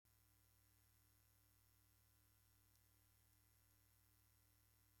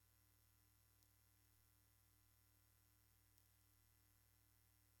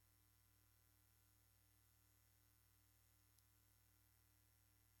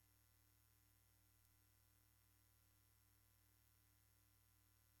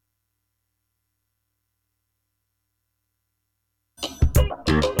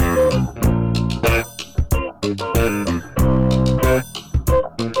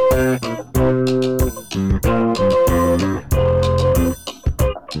Yeah,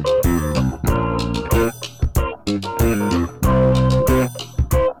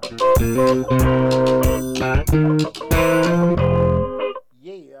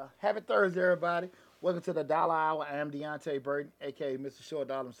 happy Thursday, everybody. Welcome to the Dollar Hour. I am Deontay Burton, aka Mr. Short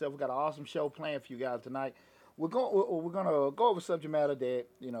Dollar himself. We got an awesome show planned for you guys tonight. We're gonna go over subject matter that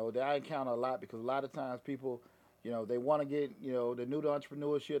that I encounter a lot because a lot of times people, they want to get they're new to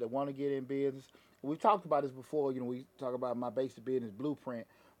entrepreneurship. They want to get in business. We've talked about this before. We talk about my basic business blueprint,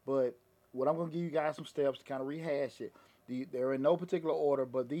 but what I'm gonna give you guys some steps to kind of rehash it. They're in no particular order,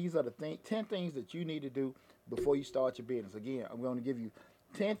 but these are the 10 things that you need to do before you start your business. Again, I'm going to give you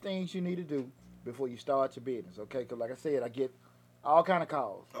 10 things you need to do before you start your business, okay? Because like I said, I get all kind of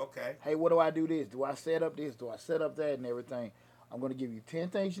calls. Okay. Hey, what do I do this? Do I set up this? Do I set up that and everything? I'm going to give you 10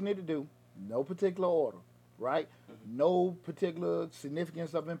 things you need to do, no particular order, right? No particular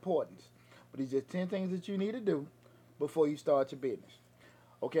significance of importance. But it's just 10 things that you need to do before you start your business.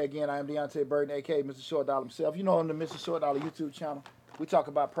 Okay, again, I am Deontay Burton, aka Mr. Short Dollar himself. You know, on the Mr. Short Dollar YouTube channel, we talk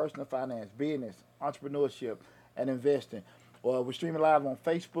about personal finance, business, entrepreneurship, and investing. Well, we're streaming live on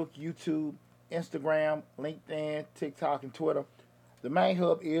Facebook, YouTube, Instagram, LinkedIn, TikTok, and Twitter. The main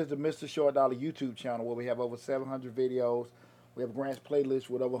hub is the Mr. Short Dollar YouTube channel, where we have over 700 videos. We have a grants playlist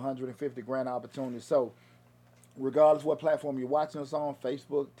with over 150 grant opportunities. So, regardless what platform you're watching us on,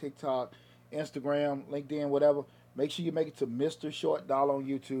 Facebook, TikTok, Instagram, LinkedIn, whatever, make sure you make it to Mr. Short Dollar on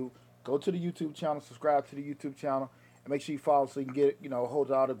YouTube. Go to the YouTube channel, subscribe to the YouTube channel, and make sure you follow so you can get, hold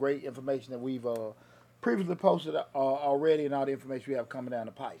all the great information that we've previously posted already and all the information we have coming down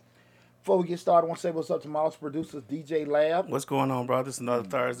the pipe. Before we get started, I want to say what's up to my awesome producers, DJ Lab. What's going on, bro? This is another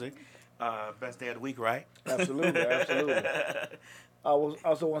Thursday. Best day of the week, right? Absolutely, absolutely. I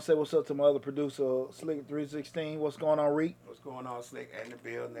also want to say what's up to my other producer, Slick316. What's going on, Reek? What's going on, Slick? In the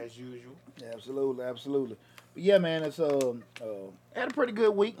building as usual. Absolutely, absolutely. But yeah, man, it's had a pretty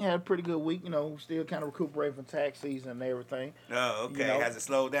good week. Still kind of recuperating from tax season and everything. Oh, okay. Has it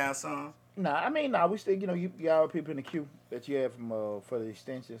slowed down some? Nah, we still, you got people in the queue that you have from for the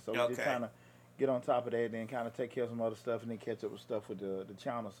extension, so we just kind of get on top of that, and then kind of take care of some other stuff, and then catch up with stuff with the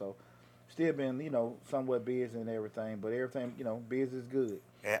channel. So, still been, somewhat busy and everything, but everything, busy is good.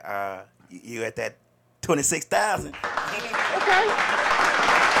 Yeah, you at that 26,000? Okay. Yeah,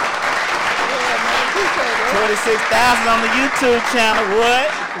 man, appreciate that. 26,000 on the YouTube channel. What?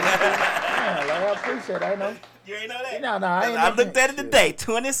 Man, I appreciate that. I know. You ain't know that? No, I looked at it today.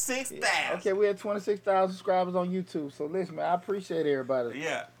 26,000. Yeah. Okay, we had 26,000 subscribers on YouTube. So listen, man, I appreciate everybody.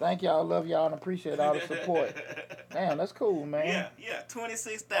 Yeah. Thank y'all, love y'all, and appreciate all the support. Damn, that's cool, man. Yeah.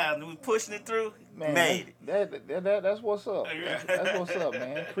 26,000. We pushing it through. Man, made it. That's what's up. That's what's up,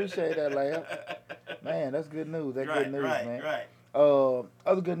 man. Appreciate that, Lab. Man, that's good news. That's good news, man. Right.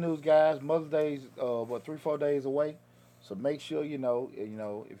 Other good news, guys. Mother's Day's 3-4 days away. So make sure if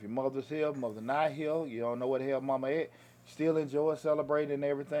your mother's here, mother not here, you don't know where the hell mama at, still enjoy celebrating and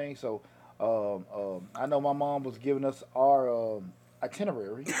everything. So I know my mom was giving us our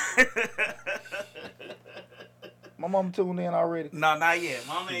itinerary. My mom tuned in already. No, not yet.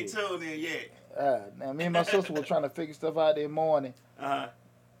 Mama ain't tuned in yet. Now me and my sister were trying to figure stuff out that morning.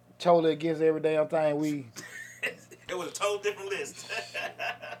 Totally against every damn thing we. It was a total different list.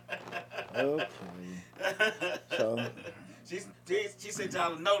 Okay. So she said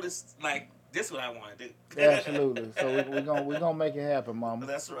y'all notice like this what I want to do. Absolutely. So we're gonna make it happen, Mama.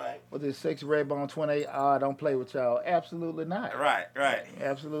 That's right. With this 6 Redbone 28, don't play with y'all. Absolutely not. Right.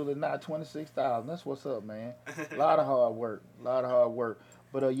 Absolutely not. 26,000. That's what's up, man. A lot of hard work.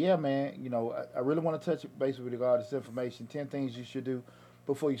 But yeah, man. I really want to touch base with regard to this information. 10 things you should do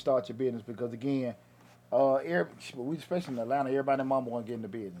before you start your business, because again. We especially in Atlanta, everybody and mama want to get into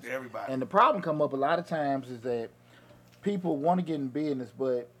business. Everybody. And the problem come up a lot of times is that people want to get in business,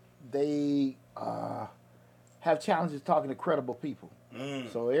 but they have challenges talking to credible people.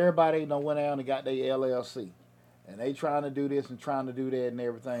 So everybody went out and got their LLC. And they trying to do this and trying to do that and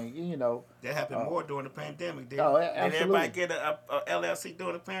everything, That happened more during the pandemic, did absolutely. Did everybody get a LLC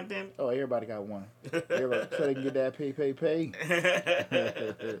during the pandemic? Oh, everybody got one. Everybody, so they can get that PPP.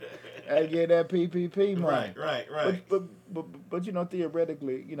 They get that PPP money. Right. But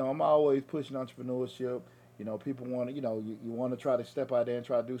theoretically, I'm always pushing entrepreneurship. People want to, you want to try to step out there and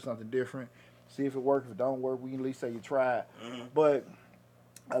try to do something different. See if it works. If it don't work, we can at least say you tried. But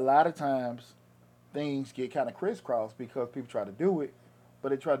a lot of times, things get kind of crisscrossed because people try to do it, but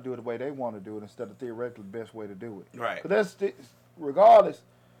they try to do it the way they want to do it instead of theoretically the best way to do it. Right. Because regardless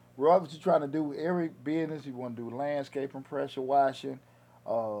what you're trying to do, every business you want to do landscaping, pressure washing,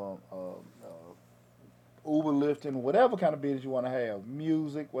 Uber, lifting, whatever kind of business you want to have,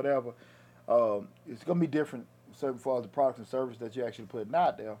 music, whatever. It's going to be different so far as the products and services that you're actually putting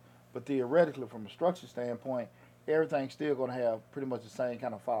out there. But theoretically, from a structure standpoint, everything's still going to have pretty much the same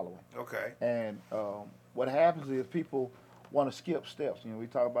kind of following. Okay. And what happens is people want to skip steps. We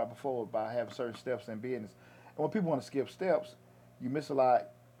talked about before about having certain steps in business. And when people want to skip steps, you miss a lot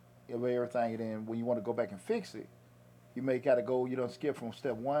of everything. And then when you want to go back and fix it, you may gotta go. You don't skip from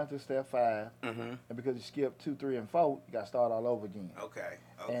step 1 to step 5, and because you skip 2, 3, and 4, you gotta start all over again. Okay.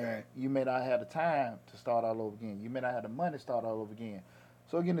 And you may not have the time to start all over again. You may not have the money to start all over again.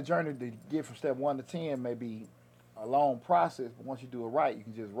 So again, the journey to get from step 1 to 10 may be a long process, but once you do it right, you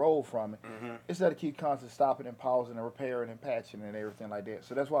can just roll from it. Instead of keep constantly stopping and pausing and repairing and patching and everything like that.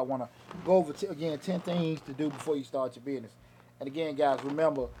 So that's why I want to go over again 10 things to do before you start your business. And again, guys,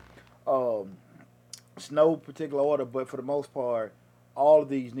 remember. It's no particular order, but for the most part, all of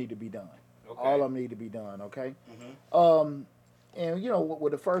these need to be done. Okay. All of them need to be done, okay? And,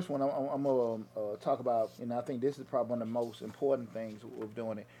 with the first one, I'm going to talk about, and I think this is probably one of the most important things with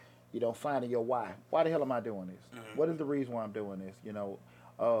doing it, finding your why. Why the hell am I doing this? What is the reason why I'm doing this?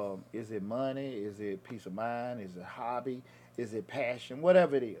 Is it money? Is it peace of mind? Is it hobby? Is it passion?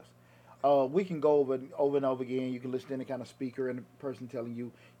 Whatever it is. We can go over and over again. You can listen to any kind of speaker and a person telling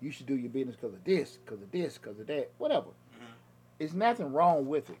you should do your business because of this, because of this, because of that, whatever. There's nothing wrong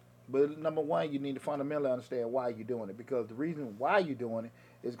with it. But number one, you need to fundamentally understand why you're doing it, because the reason why you're doing it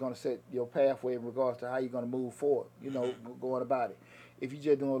is going to set your pathway in regards to how you're going to move forward, going about it. If you're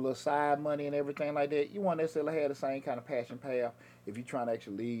just doing a little side money and everything like that, you won't necessarily have the same kind of passion path if you're trying to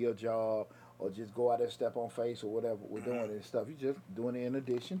actually leave your job or just go out there, step on face or whatever we're doing and stuff. You're just doing it in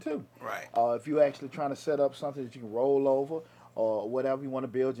addition to. Right. If you're actually trying to set up something that you can roll over or whatever, you want to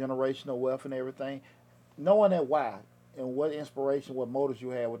build generational wealth and everything, knowing that why and what inspiration, what motives you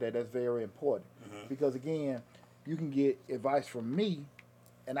have with that's very important. Because, again, you can get advice from me,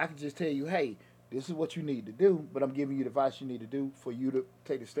 and I can just tell you, hey, this is what you need to do, but I'm giving you the advice you need to do for you to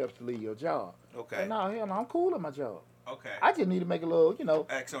take the steps to leave your job. Okay. No, hell no, I'm cool at my job. Okay. I just need to make a little,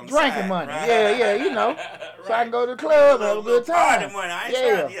 drinking side, money. Right. Yeah, so I can go to the club and have a good time. Party money. I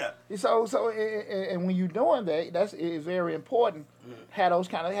ain't trying, So, and when you're doing that, it's very important. Have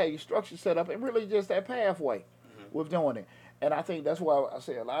your structure set up and really just that pathway with doing it. And I think that's why I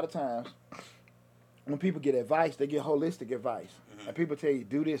say a lot of times when people get advice, they get holistic advice, and people tell you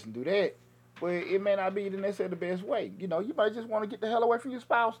do this and do that. Well, it may not be necessarily the best way. You might just want to get the hell away from your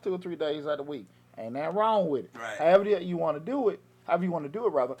spouse 2 or 3 days out of the week. Ain't nothing wrong with it. Right. However you want to do it,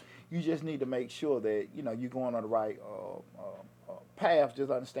 you just need to make sure that, you're going on the right path,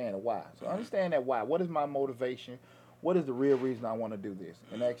 just understand why. So understand that why. What is my motivation? What is the real reason I want to do this?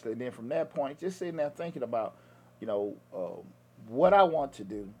 And actually, then from that point, just sitting there thinking about, what I want to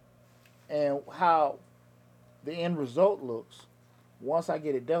do and how the end result looks once I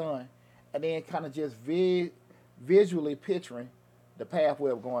get it done, and then kind of just visually picturing the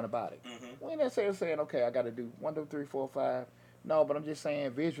pathway of going about it. We ain't necessarily saying, okay, I got to do 1, 2, 3, 4, 5. No, but I'm just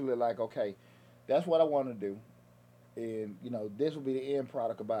saying visually, like, okay, that's what I want to do, and this will be the end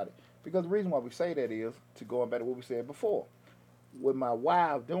product about it. Because the reason why we say that is to going back to what we said before. With my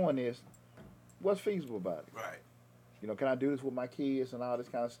why of doing this, what's feasible about it? Right. Can I do this with my kids and all this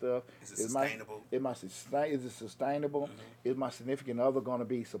kind of stuff? Is it sustainable? Is it sustainable? Is my significant other going to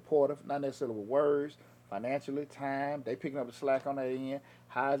be supportive? Not necessarily with words, financially, time. They picking up the slack on that end.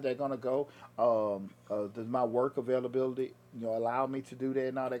 How is that going to go? Does my work availability, allow me to do that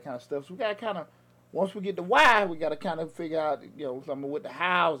and all that kind of stuff? So we got to kind of, once we get the why, we got to kind of figure out, something with the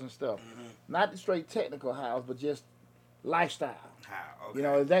hows and stuff. Not the straight technical hows, but just lifestyle. How? Okay.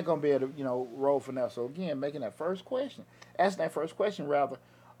 Is that going to be able to, roll from there? So, again, asking that first question, rather,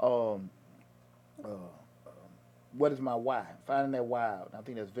 what is my why? Finding that why out. I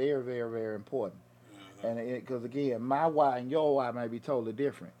think that's very, very, very important. And because, again, my why and your why may be totally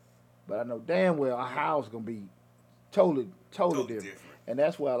different. But I know damn well our how's going to be totally different. And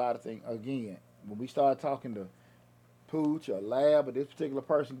that's where a lot of things, again, when we start talking to Pooch or Lab or this particular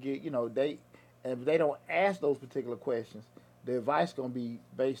person get, if they don't ask those particular questions, the advice going to be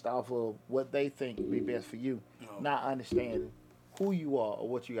based off of what they think would be best for you, not understanding who you are or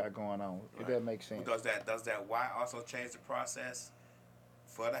what you got going on. If that makes sense. Does that why also change the process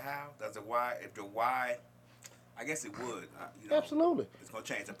for the how? Does the why, if the why, I guess it would. Absolutely. It's going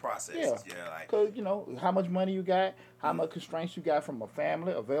to change the process. Yeah. Because, how much money you got, how much constraints you got from a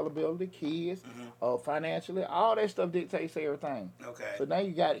family, availability, kids, financially, all that stuff dictates everything. Okay. So now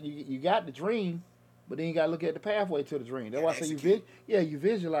you got the dream, but then you got to look at the pathway to the dream. That's why I say you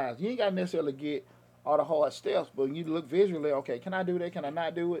visualize. You ain't got to necessarily get all the hard steps, but when you look visually, okay, can I do that? Can I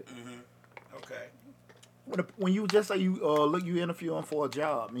not do it? Okay. when you just say you interviewing for a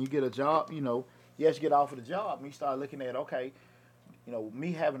job and you get a job, yes, you get offered a job and you start looking at, okay,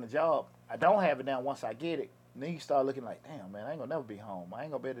 me having a job, I don't have it now. Once I get it, and then you start looking like, damn, man, I ain't gonna never be home. I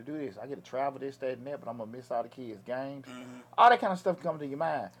ain't gonna be able to do this. I get to travel this, that, and that, but I'm gonna miss all the kids' games. All that kind of stuff comes to your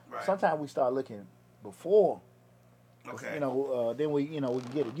mind. Right. Sometimes we start looking before, Okay. then we can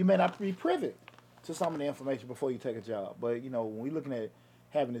get it. You may not be privy to some of the information before you take a job, but when we're looking at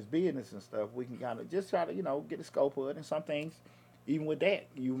having this business and stuff, we can kind of just try to get the scope of it. And some things, even with that,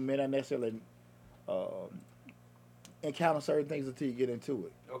 you may not necessarily encounter certain things until you get into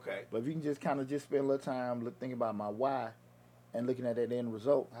it. Okay. But if you can just kind of just spend a little time thinking about my why and looking at that end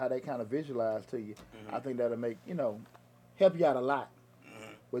result, how they kind of visualize to you, I think that'll make, help you out a lot.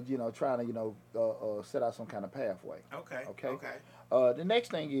 But, trying to, set out some kind of pathway. Okay. The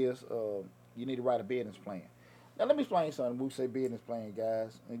next thing is you need to write a business plan. Now, let me explain something. We say business plan,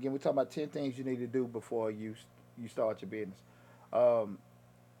 guys. Again, we're talking about 10 things you need to do before you start your business.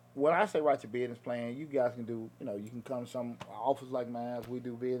 When I say write your business plan, you guys can do, you can come to some office like mine. We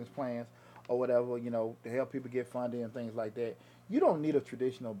do business plans or whatever, to help people get funding and things like that. You don't need a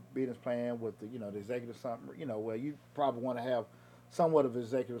traditional business plan with the executive summary, where you probably want to have somewhat of an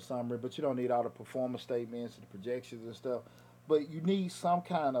executive summary, but you don't need all the performance statements and the projections and stuff. But you need some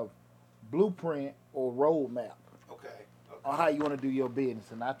kind of blueprint or roadmap on how you want to do your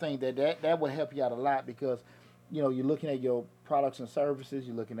business. And I think that will help you out a lot because, you're looking at your products and services,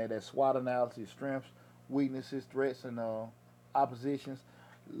 you're looking at that SWOT analysis, strengths, weaknesses, threats, and oppositions,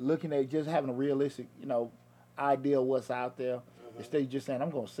 looking at just having a realistic, idea of what's out there, instead of just saying, I'm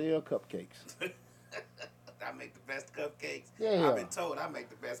going to sell cupcakes. I make the best cupcakes. Yeah. I've been told I make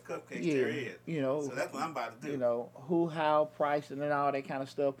the best cupcakes there is. So that's what I'm about to do. Who, how, price, and then all that kind of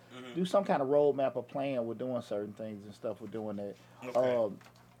stuff. Do some kind of roadmap or plan with doing certain things and stuff with doing that. Okay.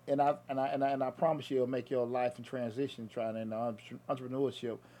 And I promise you, it'll make your life and transition trying into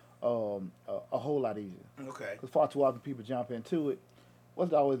entrepreneurship a whole lot easier. Okay. Because far too often people jump into it.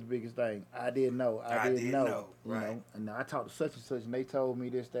 What's always the biggest thing? I didn't know. I didn't know. Right. And I talked to such and such, and they told me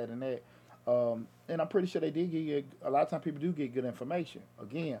this, that, and that. And I'm pretty sure they did give you a lot of times people do get good information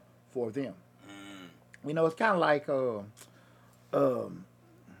again for them. It's kind of like a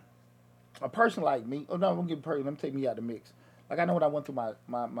person like me. Oh no, I'm gonna give a person. Let me take me out of the mix. Like I know when I went through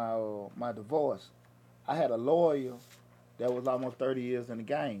my divorce, I had a lawyer that was almost 30 years in the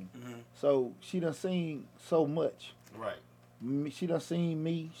game. So she done seen so much. Right. She done seen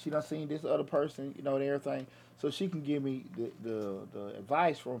me. She done seen this other person. And everything. So she can give me the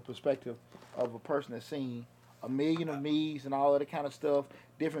advice from a perspective of a person that's seen a million of me's and all of that kind of stuff,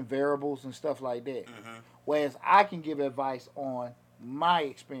 different variables and stuff like that. Whereas I can give advice on my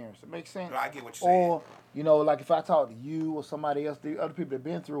experience. It makes sense? No, I get what you're saying. Or, like if I talk to you or somebody else, the other people that have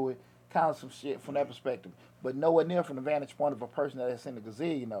been through it, kind of some shit from that perspective. But nowhere near from the vantage point of a person that has seen a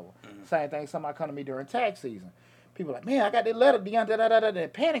gazillion of them. Same thing, somebody come to me during tax season. People like, man, I got that letter, they're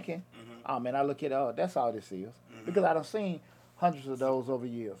panicking. Oh, man, I look at that's all this is. Because I done seen hundreds of those over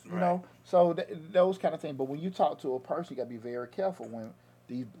years, Right. So those kind of things. But when you talk to a person, you got to be very careful with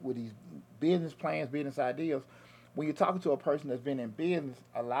these business plans, business ideas. When you're talking to a person that's been in business,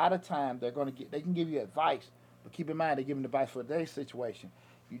 a lot of times they can give you advice, but keep in mind they're giving advice for their situation.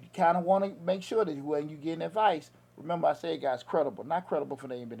 You kind of want to make sure that when you're getting advice, remember I said, guys, credible, not credible for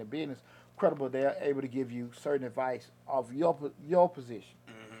they ain't been in business, credible they're able to give you certain advice of your position,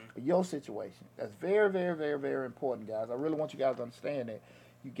 your situation. That's very, very, very, very important, guys. I really want you guys to understand that.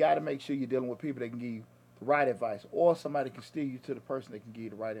 You got to make sure you're dealing with people that can give you the right advice, or somebody can steer you to the person that can give you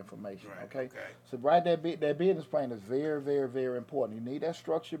the right information. Right. Okay. Okay. So write that business plan is very, very, very important. You need that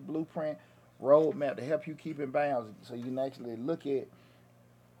structured blueprint, roadmap to help you keep in bounds, so you can actually look at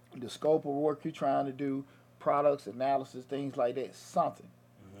the scope of work you're trying to do, products, analysis, things like that. Something.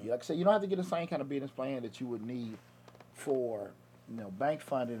 Like I said, you don't have to get the same kind of business plan that you would need for bank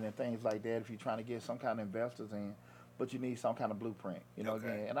funding and things like that if you're trying to get some kind of investors in. But you need some kind of blueprint, Okay.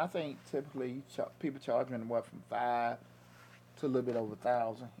 Again. And I think typically people charge from $5 to a little bit over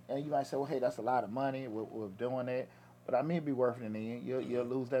 1,000. And you might say, well, hey, that's a lot of money. We're doing that. But I mean, it'd be worth it in the end. You'll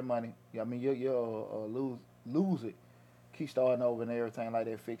lose that money. You'll lose it. Keep starting over and everything like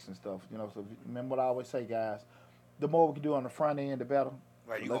that, fixing stuff. So remember what I always say, guys. The more we can do on the front end, the better.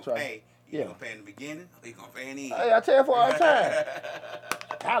 Right, you're going to pay. You're going to pay in the beginning, or you're going to pay in the end. Hey, I tell you for all the time.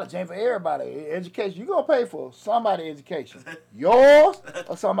 College ain't for everybody. Education, you're going to pay for somebody's education. Yours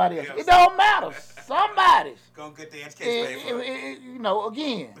or somebody else. It don't matter. Somebody's. Going to get the education paid for.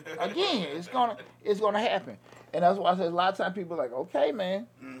 Again, it's gonna happen. And that's why I say a lot of times people are like, okay, man.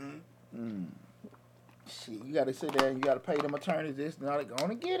 shit, you got to sit there and you got to pay them attorneys this, and they're going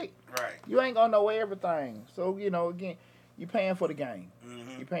to get it. Right. You ain't going to know everything. So, again, you paying for the game.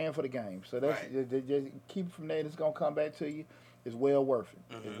 Mm-hmm. You're paying for the game. So that's Right. just keep it from there. It's going to come back to you. It's well worth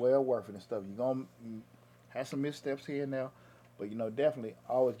it. Mm-hmm. It's well worth it and stuff. You're going to have some missteps here and there, but, definitely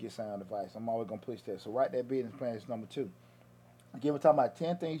always get sound advice. I'm always going to push that. So write that business plan is number 2. Again, we're talking about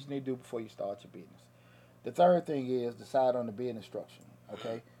 10 things you need to do before you start your business. The third thing is decide on the business structure,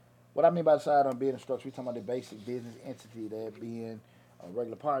 okay? What I mean by decide on business structure, we're talking about the basic business entity, that being a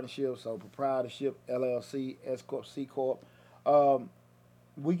regular partnership, so proprietorship, LLC, S Corp, C Corp.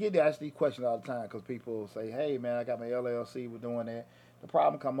 We get to ask these questions all the time because people say, hey, man, I got my LLC, we're doing that. The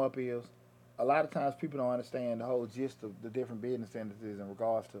problem come up is a lot of times people don't understand the whole gist of the different business entities in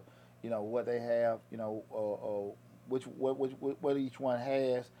regards to, what they have, what each one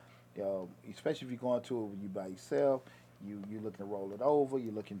has. Especially if you're going to you by yourself, you're looking to roll it over,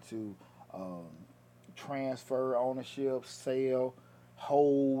 you're looking to transfer ownership, sell,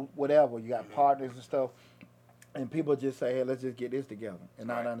 hold, whatever. You got partners and stuff, and people just say, hey, let's just get this together, and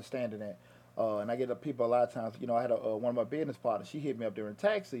not understanding that. And I get people a lot of times. I had one of my business partners. She hit me up during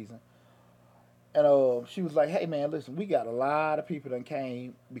tax season, and she was like, hey, man, listen, we got a lot of people that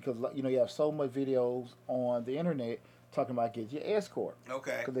came because, you have so much videos on the internet talking about get your S Corp.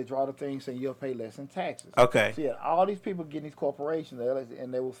 Okay. Because they draw the thing saying you'll pay less in taxes. Okay. So, all these people getting these corporations,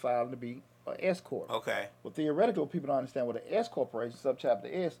 and they were filing to be an S Corp. Okay. Well, theoretically, people don't understand what an S Corporation,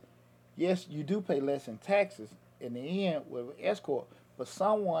 subchapter S, yes, you do pay less in taxes in the end with an S Corp, but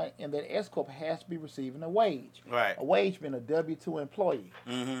someone in that S Corp has to be receiving a wage. Right. A wage being a W-2 employee.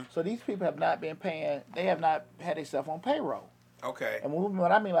 Mm-hmm. So these people have not been paying, they have not had themselves on payroll. Okay. And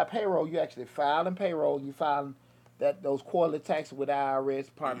what I mean by payroll, you actually filing payroll, you filing those quarterly taxes with the IRS,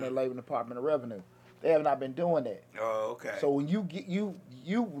 Department of Labor, and Department of Revenue. They have not been doing that. Oh, okay. So when you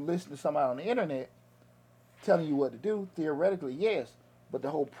listen to somebody on the internet telling you what to do, theoretically, yes, but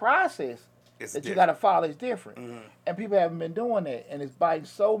the whole process you got to follow is different. Mm-hmm. And people haven't been doing that, and it's biting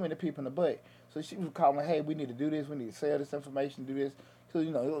so many people in the butt. So she was calling, hey, we need to do this, we need to sell this information, do this. So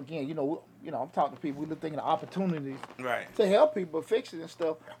again, I'm talking to people, we're thinking of opportunities to help people fix it and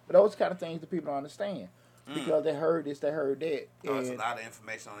stuff. But those kind of things that people don't understand. Because they heard this, they heard that. There's a lot of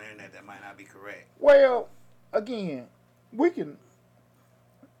information on the internet that might not be correct. Well, again, we can.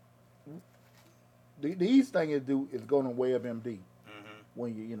 The easiest thing to do is go on WebMD. Mm-hmm.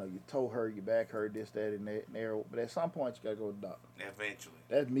 When you toe hurt, your back hurt, this, that, and that, and there. But at some point, you gotta go to the doctor. Eventually.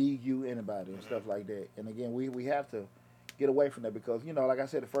 That's me, you, anybody, and stuff like that. And again, we have to get away from that because like I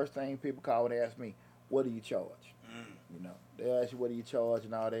said, the first thing people call when they ask me, "What do you charge?" They ask you, "What do you charge?"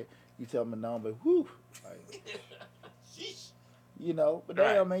 and all that. You tell them a number, whew, like, but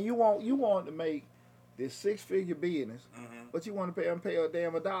damn, man, you want to make this 6-figure business, but you want to pay a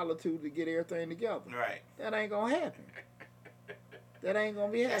damn $1 or $2 to get everything together. Right. That ain't gonna happen. That ain't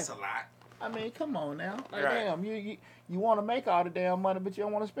gonna be happening. That's a lot. I mean, come on now. Like, damn, you want to make all the damn money, but you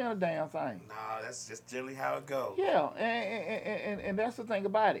don't want to spend a damn thing. No, that's just generally how it goes. Yeah, and that's the thing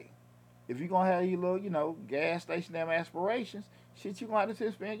about it. If you're going to have your little, gas station damn aspirations, shit, you're going to have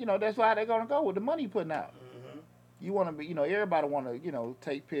to spend, that's why they're going to go with the money you're putting out. Mm-hmm. You want to be, everybody want to,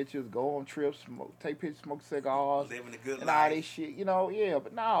 take pictures, go on trips, take pictures, smoke cigars. Living a good and life. all this shit, yeah.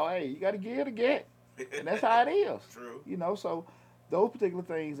 But no, hey, you got to give to get. And that's how it is. True. So those particular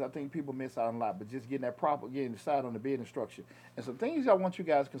things, I think people miss out on a lot. But just getting that decide on the business structure. And some things I want you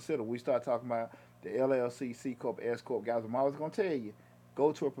guys to consider. We start talking about the LLC, C Corp, S Corp. Guys, I'm always going to tell you,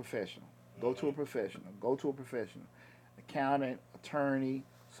 go to a professional. Go to a professional. Go to a professional. Accountant, attorney,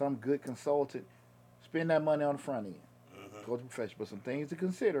 some good consultant. Spend that money on the front end. Go to a professional. But some things to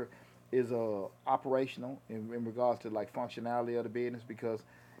consider is operational in regards to like functionality of the business, because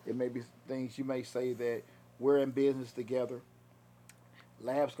it may be things you may say that we're in business together.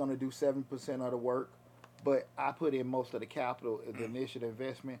 Lab's going to do 7% of the work, but I put in most of the capital, the initial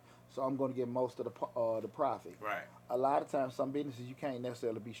investment, so I'm going to get most of the profit. Right. A lot of times, some businesses you can't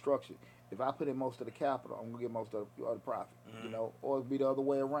necessarily be structured. If I put in most of the capital, I'm gonna get most of the profit. Or it'll be the other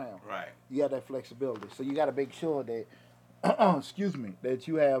way around. Right. You have that flexibility, so you got to make sure that, excuse me, that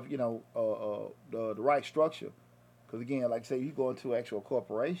you have the right structure. Because again, like I say, you go into actual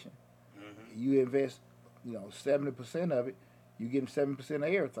corporation, you invest 70% of it, you get 7% of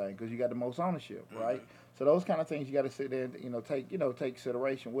everything because you got the most ownership, right? So those kind of things you got to sit there and take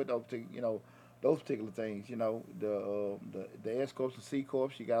consideration with those those particular things. The S corps and C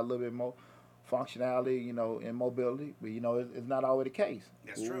corps, you got a little bit more functionality, and mobility, but it's not always the case.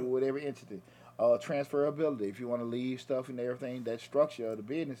 That's true. With every entity. Transferability, if you want to leave stuff and everything, that structure of the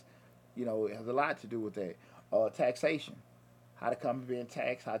business, it has a lot to do with that. Taxation. how the company being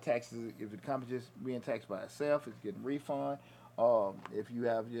taxed, how taxes, if the company just being taxed by itself, it's getting refund. If you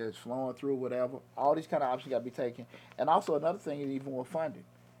have just flowing through whatever, all these kind of options got to be taken. And also another thing is even with funding.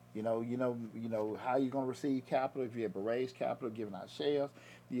 How you gonna receive capital if you able to raise capital, giving out shares,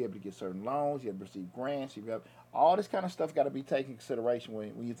 you able to get certain loans, you able to receive grants, you have all this kind of stuff got to be taken into consideration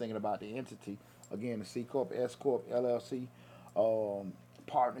when you're thinking about the entity. Again, the C corp, S corp, LLC,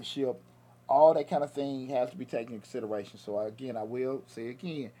 partnership, all that kind of thing has to be taken into consideration. So again, I will say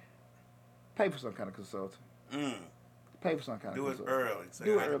again, pay for some kind of consulting. Mm. Pay for some kind Do of it consulting. early. So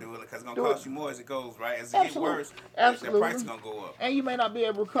Do you it have to early. do it because it's going to Do cost it. you more as it goes, right? As it gets Absolutely. worse, the Absolutely. price is going to go up. And you may not be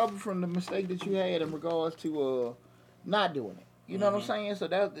able to recover from the mistake that you had in regards to not doing it. You know what I'm saying? So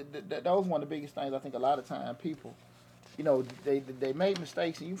that was one of the biggest things I think a lot of time people, they made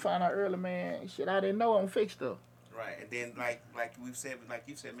mistakes and you find out early, man, shit, I didn't know I'm fixed stuff. Right. And then like you've said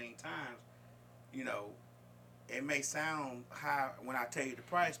many times, you know, it may sound high when I tell you the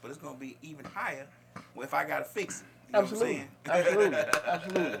price, but it's going to be even higher if I got to fix it. You know Absolutely. what I'm saying?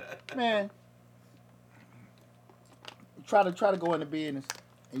 Absolutely. Man, try to go into business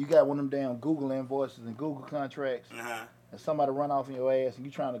and you got one of them damn Google invoices and Google contracts. Uh-huh. And somebody run off in your ass and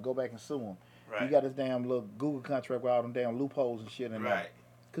you trying to go back and sue them. Right. You got this damn little Google contract with all them damn loopholes and shit in there. Right.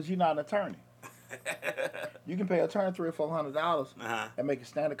 Because you're not an attorney. You can pay an attorney $300 or $400 and make a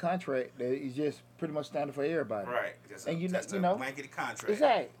standard contract that is just pretty much standard for everybody. Right. Just and a blanket contract.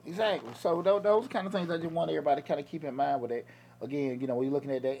 Exactly. So those kind of things I just want everybody to kind of keep in mind with it. Again, when you're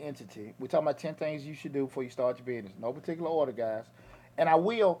looking at that entity, we're talking about 10 things you should do before you start your business. No particular order, guys. And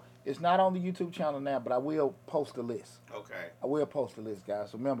it's not on the YouTube channel now, but I will post a list. Okay. I will post a list, guys.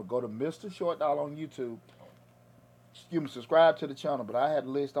 So remember, go to Mr. Short Dollar on YouTube. Subscribe to the channel. But I had a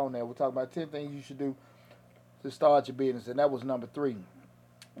list on there. We're talking about 10 things you should do to start your business, and that was number 3.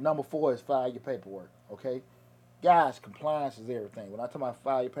 Number 4 is file your paperwork. Okay, guys, compliance is everything. When I talk about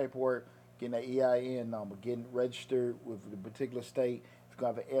file your paperwork, getting that EIN number, getting registered with the particular state. If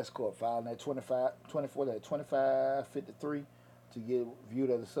you're gonna have an S corp, filing that 2553 to get viewed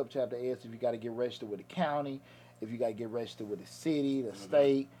as a subchapter S. If you got to get registered with the county, if you got to get registered with the city, the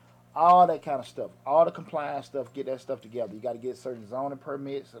state, all that kind of stuff, all the compliance stuff, get that stuff together. You got to get certain zoning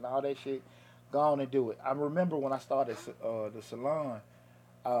permits and all that shit. Go on and do it. I remember when I started the salon,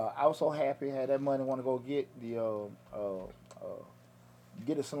 I was so happy, had that money, want to go get the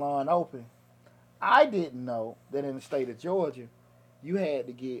salon open. I didn't know that in the state of Georgia, you had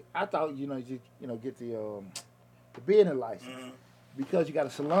to get. I thought get the business license because you got a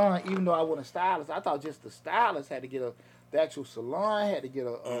salon. Even though I wasn't a stylist, I thought just the stylist had to get the actual salon had to get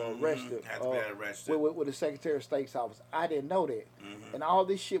registered. Had to be registered with the Secretary of State's office. I didn't know that, and all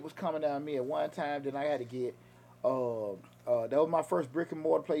this shit was coming down me at one time. Then I had to get. That was my first brick and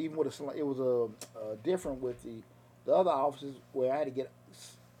mortar place. Even with a salon, it was different with the other offices where I had to get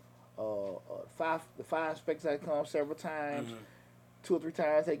the fire inspectors had come several times. 2 or 3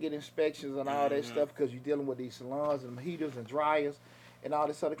 times they get inspections and all that stuff because you're dealing with these salons and heaters and dryers and all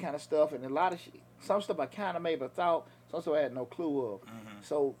this other kind of stuff. And a lot of some stuff I kind of maybe thought, some stuff I had no clue of.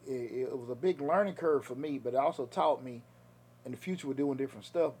 So it was a big learning curve for me, but it also taught me in the future we're doing different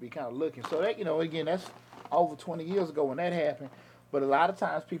stuff, be kind of looking. So that, again, that's over 20 years ago when that happened. But a lot of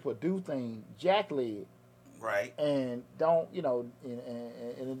times people do things jack-led. Right. And don't, and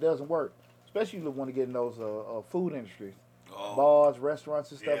it doesn't work. Especially if you want to get in those food industries. Bars,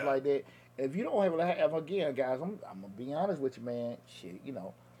 restaurants, and stuff like that. If you don't have again, guys, I'm gonna be honest with you, man. Shit,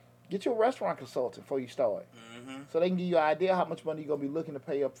 get your restaurant consultant before you start, so they can give you an idea how much money you're gonna be looking to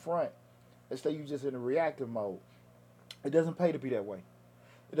pay up front. Instead, you just in a reactive mode. It doesn't pay to be that way.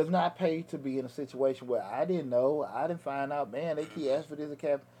 It does not pay to be in a situation where I didn't know, I didn't find out. Man, they keep asking for this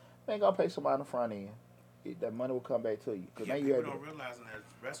cap. Man, gotta pay somebody on the front end. That money will come back to you. Yeah, people don't realize in that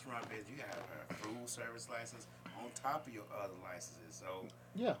restaurant business, you got a food service license on top of your other licenses. So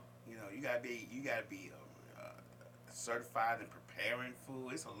yeah, you gotta be certified in preparing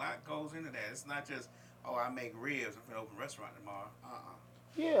food. It's a lot goes into that. It's not just I make ribs. I'm gonna open a restaurant tomorrow.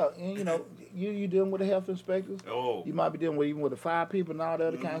 Yeah, and you dealing with the health inspectors. You might be dealing with even with the fire people and all the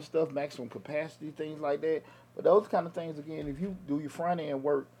other kind of stuff, maximum capacity, things like that. But those kind of things, again, if you do your front end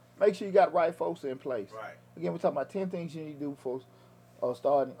work, make sure you got the right folks in place. Right. Again, we're talking about 10 things you need to do for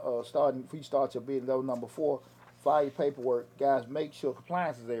starting before you start your business. That was number 4. File your paperwork, guys. Make sure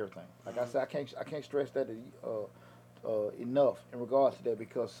compliance is everything. Like I said, I can't stress that enough in regards to that,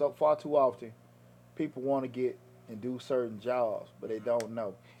 because so far too often people want to get and do certain jobs, but they don't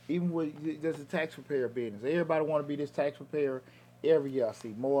know. Even with there's a tax preparer business, everybody want to be this tax preparer. Every year I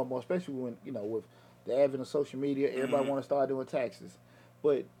see more and more, especially when with the advent of social media, everybody want to start doing taxes.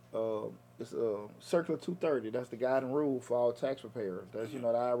 But it's Circular 230. That's the guiding rule for all tax preparers. That's, the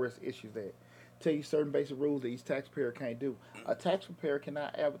IRS issues that. Tell you certain basic rules that each taxpayer can't do. A tax preparer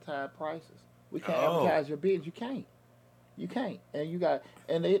cannot advertise prices. We can't advertise your bids. You can't. You can't.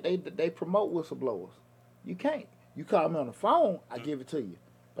 And they promote whistleblowers. You can't. You call me on the phone, I give it to you.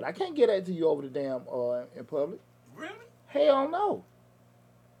 But I can't get that to you over the damn in public. Really? Hell no.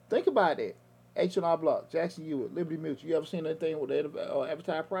 Think about that. H&R Block, Jackson Hewitt, Liberty Mutual. You ever seen anything with they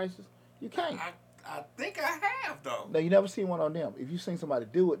advertise prices? You can't. I think I have, though. No, you never seen one on them. If you seen somebody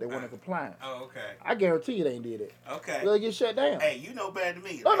do it, they want to comply. Oh, okay. I guarantee you they ain't did it. Okay. They'll get shut down. Hey, you know better than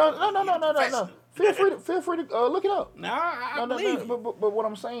me. No. Feel free to look it up. No, I believe you. But what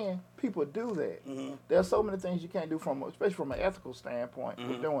I'm saying, people do that. Mm-hmm. There's so many things you can't do especially from an ethical standpoint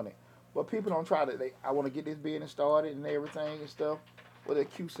with doing it. But people don't try to. I want to get this business started and everything and stuff. Well,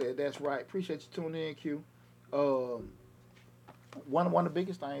 that Q said, that's right. Appreciate you tuning in, Q. One of the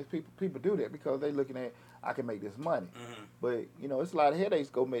biggest things people do that because they looking at I can make this money, but it's a lot of headaches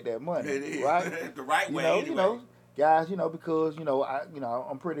to go make that money, It is. right? The right way. Anyway. Guys, because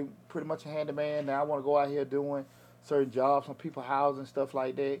I'm pretty much a handyman now. I want to go out here doing certain jobs on people's houses and stuff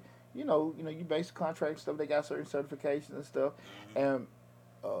like that. You base contract stuff. They got certain certifications and stuff, and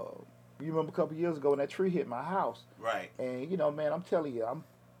you remember a couple years ago when that tree hit my house, right? And man, I'm telling you, I'm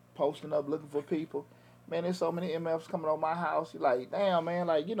posting up looking for people. Man, there's so many MFs coming on my house. You're like, damn, man,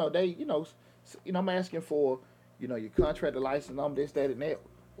 like I'm asking for, your contractor license, this, that, and that.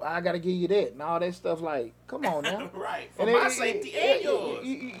 Well, I gotta give you that and all that stuff. Like, come on now, right? For my safety and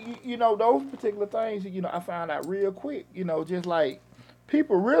yours. Those particular things. I found out real quick. Just like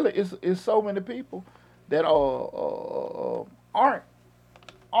people really, it's so many people that aren't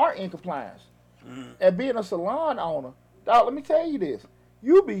in compliance. And being a salon owner, dog, let me tell you this: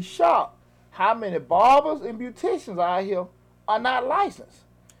 you'll be shocked how many barbers and beauticians out here are not licensed.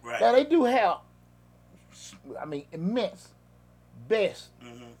 Right. Now they do have, immense,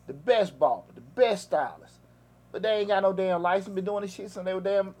 the best barber, the best stylist, but they ain't got no damn license. Been doing this shit since they were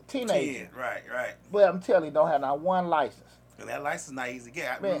damn teenagers. Right. But I'm telling you, don't have not one license. And that license not easy to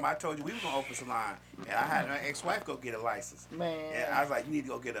get. I remember I told you we were gonna open a salon, and I had my ex-wife go get a license. Man, and I was like, you need to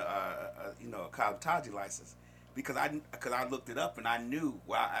go get a cosmetology license. Because I looked it up and I knew,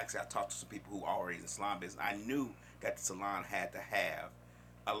 I talked to some people who already in the salon business. I knew that the salon had to have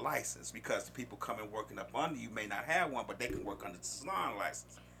a license because the people coming working up under you may not have one, but they can work under the salon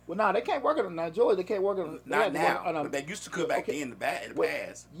license. Well, no, they can't work on Georgia. They can't work on not now. But they used to come back in the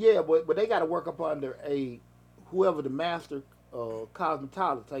past. Yeah, but they got to work up under whoever the master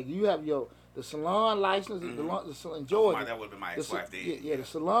cosmetologist. Like you have the salon license in Georgia. That would have been my ex-wife there. Yeah, the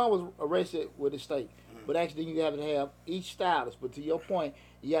salon was arrested with the state. But actually, you have to have each stylist. But to your point,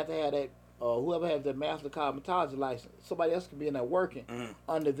 you have to have that whoever has the master cosmetology license. Somebody else can be in there working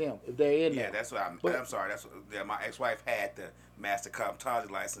under them if they're in there. Yeah, that's what I'm sorry. My ex-wife had the master cosmetology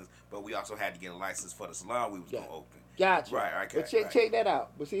license, but we also had to get a license for the salon we was gonna open. Gotcha. Right. Okay. But check that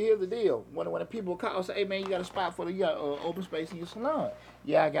out. But see, here's the deal. When the people call, say, "Hey man, you got a spot for you got open space in your salon?"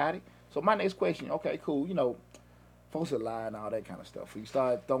 Yeah, I got it. So my next question, okay, cool. Folks are lying and all that kind of stuff. You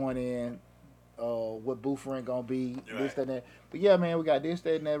start throwing in. What booth rent gonna be, this, that, and that. But yeah, man, we got this,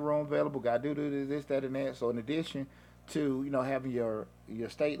 that, and that room available. Got to do this, that, and that. So in addition to having your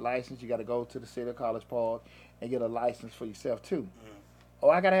state license, you got to go to the city of College Park and get a license for yourself too.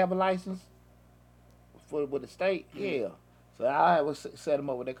 Oh, I gotta have a license with the state. Yeah. So I was set them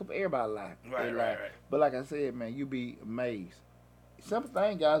up with that. Cause everybody lie. Right. But like I said, man, you be amazed. Simple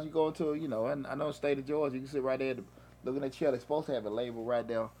thing, guys. You go into and I know the state of Georgia, you can sit right there looking at the chair. They're supposed to have a label right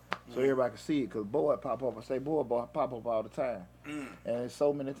there. So everybody can see it, because boy pop up. I say boy pop up all the time. And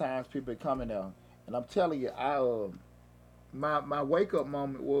so many times people are coming there. And I'm telling you, my wake up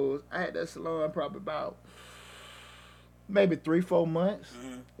moment was I had that salon probably about maybe 3-4 months.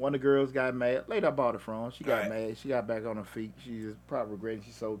 One of the girls got mad. Lady I bought it from, she got mad. She got back on her feet. She just probably regretting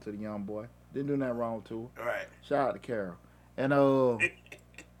she sold to the young boy. Didn't do nothing wrong to her. Right. Shout out to Carol. And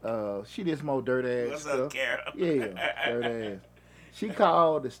she did some more dirt ass What's stuff. up, Carol? Yeah, dirt ass. She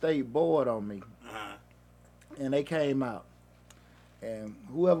called the state board on me, and they came out. And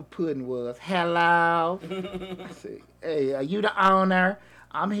whoever Puddin was, hello. I said, hey, are you the owner?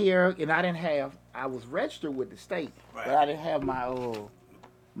 I'm here, and I was registered with the state, but I didn't have my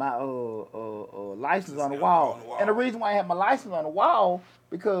license on the wall. And the reason why I had my license on the wall,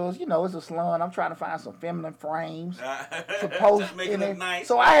 because, it's a salon. I'm trying to find some feminine frames to post in it. Nice.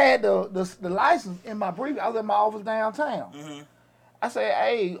 So I had the license in my brief. I was in my office downtown. I said,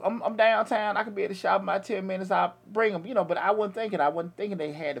 hey, I'm downtown. I could be at the shop in about 10 minutes. I'll bring them, but I wasn't thinking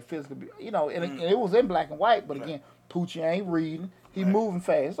they had the physical, and it was in black and white. But again, Poochie ain't reading. He moving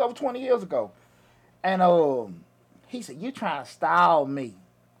fast. It's over 20 years ago. And he said, "You trying to style me."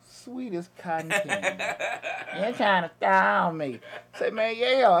 Sweet as cotton candy. You trying to style me. I said, "Man,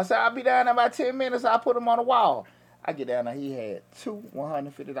 yeah." I said, "I'll be down in about 10 minutes. I'll put him on the wall." I get down there. He had two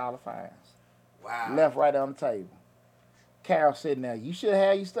 $150 fines. Wow. Left right on the table. Carol sitting there. "You should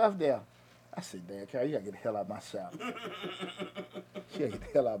have your stuff there." I said, "Damn, Carol, you got to get the hell out of my shop." She got to get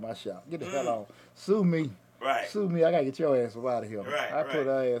the hell out of my shop. Get the hell on. Sue me. Right. Sue me. I got to get your ass up out of here. Right, I put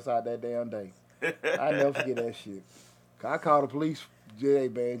her ass out that damn day. I never forget that shit. I called the police, "Hey,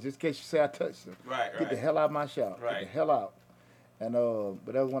 man, just in case you say I touched them. Right, Get the hell out of my shop. Right. Get the hell out." And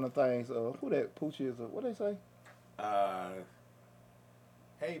but that was one of the things. Who that Poochie is? What they say?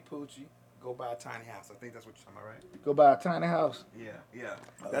 Hey, Poochie, go buy a tiny house. I think that's what you're talking about, right? Go buy a tiny house. Yeah.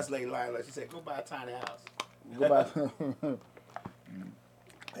 That's Lady Lila. She said, "Go buy a tiny house." Go buy.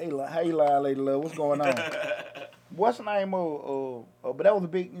 Hey, Lady Love, what's going on? What's the name of? But that was a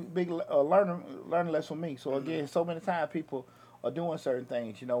big learning lesson for me. So again, so many times people are doing certain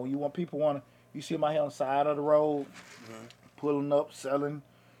things. You know, you see them out here on the side of the road, pulling up, selling,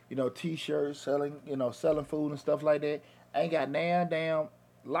 T-shirts, selling food and stuff like that. Ain't got damn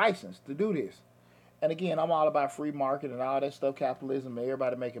license to do this. And again, I'm all about free market and all that stuff, capitalism, and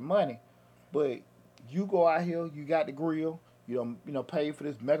everybody making money. But you go out here, you got the grill. You pay for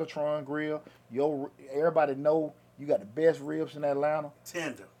this Megatron grill. Everybody know you got the best ribs in Atlanta.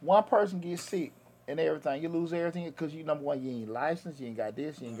 Tender. One person gets sick and everything. You lose everything because number one, you ain't licensed, you ain't got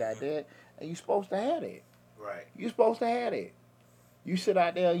this, you ain't got that, and you supposed to have that. Right. You supposed to have that. You sit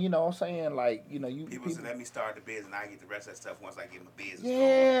out there, you know what I'm saying, like, People say, "Let me start the business and I get the rest of that stuff once I get my business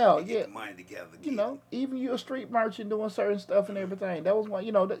get the money together again." Even you're a street merchant doing certain stuff and everything. That was one,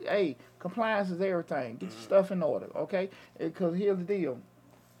 hey, compliance is everything. Get your stuff in order, okay? Because here's the deal.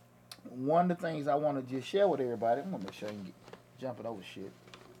 One of the things I want to just share with everybody, I'm going to make sure I ain't jumping over shit.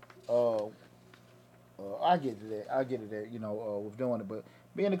 I get to that, with doing it. But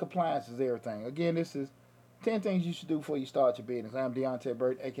being in compliance is everything. Again, this is 10 things you should do before you start your business. I'm Deontay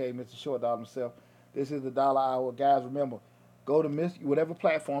Burt, a.k.a. Mr. Short Dollar himself. This is the Dollar Hour. Guys, remember, go to whatever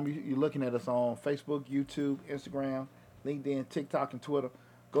platform you're looking at us on, Facebook, YouTube, Instagram, LinkedIn, TikTok, and Twitter.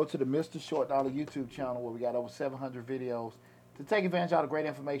 Go to the Mr. Short Dollar YouTube channel where we got over 700 videos to take advantage of all the great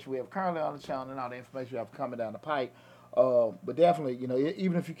information we have currently on the channel and all the information we have coming down the pipe. But definitely,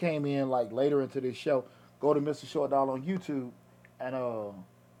 even if you came in like later into this show, go to Mr. Short Dollar on YouTube and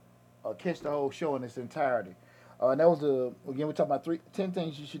catch the whole show in its entirety. And that was again, we're talking about 10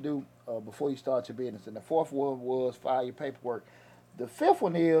 things you should do before you start your business. And the fourth one was file your paperwork. The fifth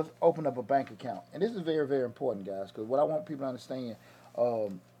one is open up a bank account. And this is very, very important, guys, because what I want people to understand,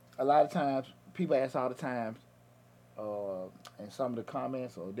 a lot of times, people ask all the time, in some of the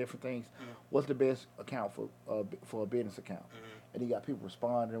comments or different things, what's the best account for a business account? And you got people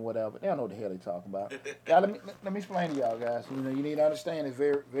responding and whatever. They don't know what the hell they're talking about. God, let me explain to y'all, guys. You need to understand this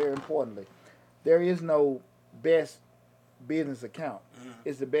very, very importantly. There is no best business account.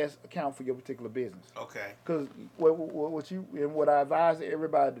 It's the best account for your particular business. Okay. Because what I advise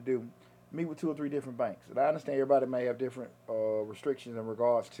everybody to do, meet with 2 or 3 different banks. And I understand everybody may have different restrictions in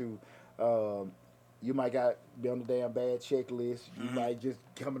regards to you might be on the damn bad checklist. You might just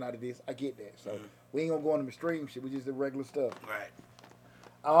coming out of this. I get that. So we ain't gonna go on the extreme shit. We just the regular stuff. Right.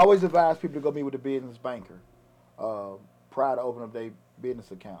 I always advise people to go meet with a business banker prior to opening up their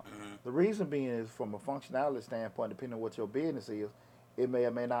business account. The reason being is from a functionality standpoint, depending on what your business is, it may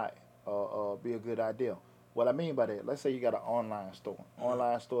or may not be a good idea. What I mean by that, let's say you got an online store.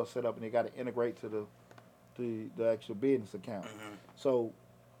 Online store set up and you got to integrate to the actual business account. So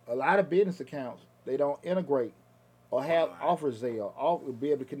a lot of business accounts, they don't integrate or have offers there, or be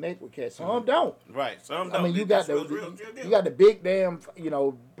able to connect with cats. Some don't. Right. Some don't. I mean, you got the big damn,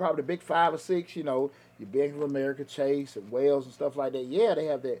 probably the big 5 or 6, your Bank of America, Chase, and Wells and stuff like that. Yeah, they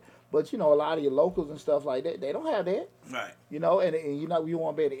have that. But, a lot of your locals and stuff like that, they don't have that. Right. And you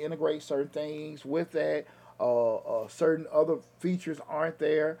want to be able to integrate certain things with that. Certain other features aren't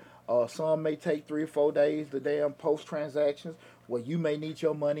there. Some may take 3 or 4 days, the damn post-transactions, where you may need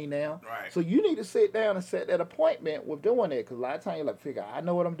your money now. Right. So you need to sit down and set that appointment with doing that. Because a lot of times you're figure, I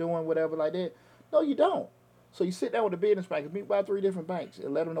know what I'm doing, whatever like that. No, you don't. So you sit down with the business bank, meet by 3 different banks,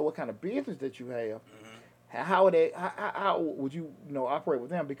 and let them know what kind of business that you have. How would you, operate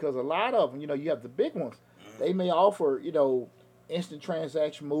with them? Because a lot of them, you have the big ones. They may offer, instant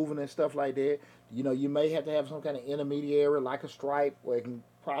transaction moving and stuff like that. You know, you may have to have some kind of intermediary like a Stripe where it can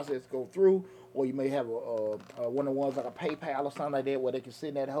process go through, or you may have one of the ones like a PayPal or something like that where they can sit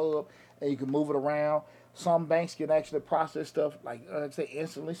in that hub and you can move it around. Some banks can actually process stuff like I say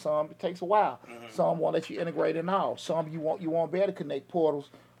instantly. Some it takes a while. Some won't let you integrate in all. Some you won't be able to connect portals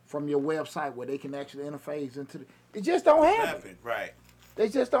from your website where they can actually interface into the. It just don't have it. Right. They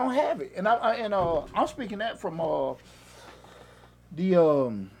just don't have it. And I'm speaking that from the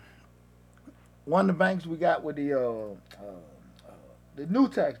one of the banks we got with the new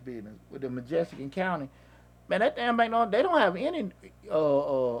tax business with the Majestic and County. Man, that damn bank they don't have any.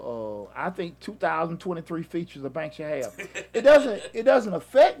 I think 2023 features a bank should have. It doesn't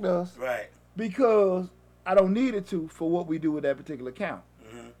affect us Right. because I don't need it to for what we do with that particular account.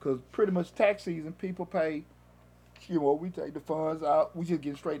 Because pretty much tax season, people pay. You know, we take the funds out. We just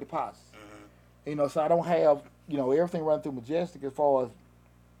get straight deposits. You know, so I don't have everything running through Majestic as far as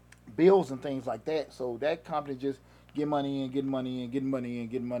bills and things like that. So that company just get money in, getting money in, getting money in,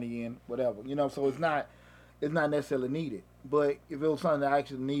 getting money in, whatever. You know, so it's not necessarily needed. But if it was something that I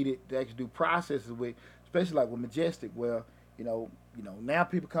actually needed to actually do processes with, especially like with Majestic, where now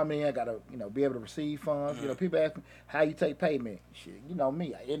people come in, gotta be able to receive funds. You know, people ask me how you take payment. Shit, you know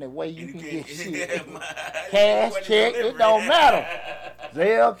me, any way you can get shit, cash, check, it don't matter.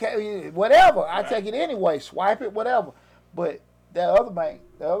 Zelle, whatever. I take it anyway, swipe it, whatever. But the other bank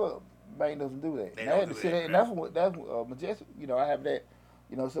doesn't do that. They And I don't had to do sit that, there, and that's Majestic. You know, I have that.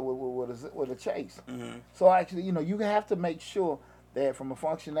 You know, so with a Chase. Mm-hmm. So actually, you have to make sure that from a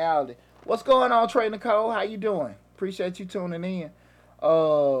functionality. What's going on, Trey Nicole? How you doing? Appreciate you tuning in.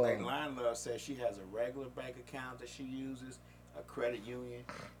 Like Line Love says, she has a regular bank account that she uses, a credit union,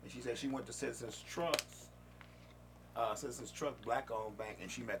 and she said she went to Citizens Trust black-owned bank,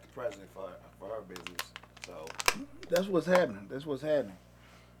 and she met the president for her business. So that's what's happening.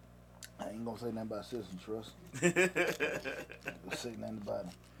 I ain't gonna say nothing about Citizen Trust. Gonna say nothing about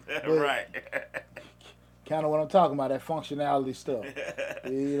it. right. Kind of what I'm talking about, that functionality stuff.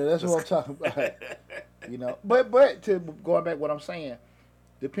 That's what I'm talking about. But to going back, what I'm saying,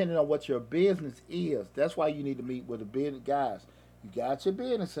 depending on what your business is, that's why you need to meet with the business guys. You got your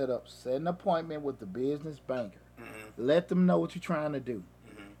business set up. Set an appointment with the business banker. Let them know what you're trying to do.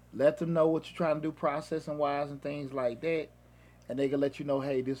 Let them know what you're trying to do, processing wise and things like that. And they can let you know,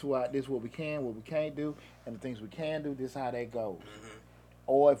 hey, this is what we can, what we can't do, and the things we can do. This is how that goes.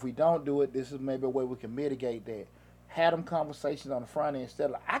 Or if we don't do it, this is maybe a way we can mitigate that. Have them conversations on the front end instead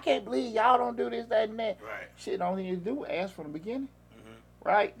of like, I can't believe y'all don't do this, that, and that. Right. Shit, all you need to do is ask from the beginning.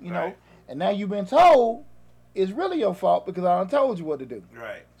 Right? You know. And now you've been told it's really your fault because I done told you what to do.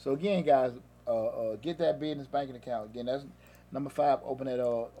 Right. So again, guys, get that business banking account. Again, that's number 5. Open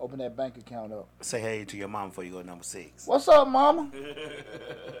that bank account up. Say hey to your mom before you go to number 6. What's up, mama?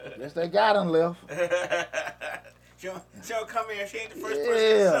 Guess they got him left. She don't come in. She ain't the first person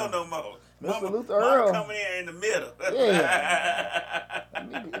to show no more. Mr. Luther Earl coming in the middle. Yeah.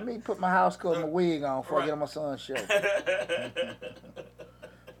 Let me put my house coat and my wig on before I get on my son's show.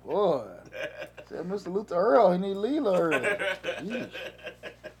 Boy. Said Mr. Luther Earl, he need Leela early. Yeesh.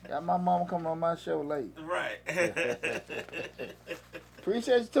 Got my mama coming on my show late. Right.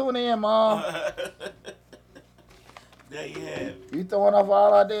 Appreciate you tuning in, Mom. There you have. You throwing off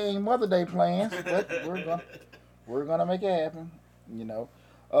all our dang Mother Day plans, but we're gonna make it happen.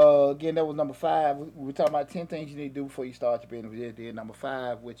 Again, that was number 5. We were talking about 10 things you need to do before you start your business. We just did number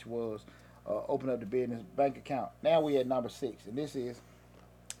 5, which was open up the business bank account. Now we at number 6, and this is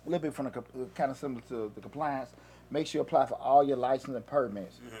a little bit from the kind of similar to the compliance. Make sure you apply for all your license and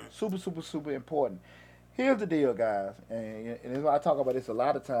permits. Super, super, super important. Here's the deal, guys, and I talk about this a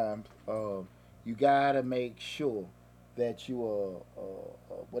lot of times. You gotta make sure that you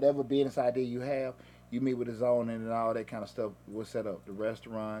whatever business idea you have, you meet with the zoning and all that kind of stuff was set up. The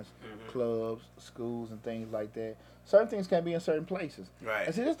restaurants, clubs, schools, and things like that. Certain things can be in certain places. Right.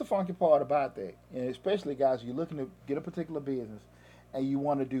 And see, that's the funky part about that. And especially, guys, you're looking to get a particular business and you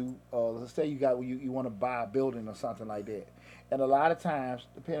want to do, let's say you want to buy a building or something like that. And a lot of times,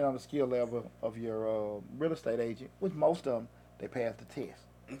 depending on the skill level of your real estate agent, which most of them, they pass the test.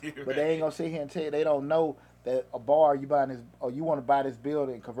 Right. But they ain't going to sit here and tell you, they don't know that a bar, you want to buy this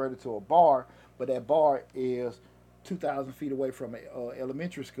building and convert it to a bar, but that bar is 2,000 feet away from an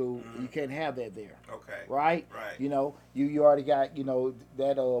elementary school. You can't have that there. Okay. Right? Right. You already got,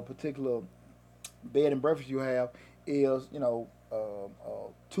 that particular bed and breakfast you have is,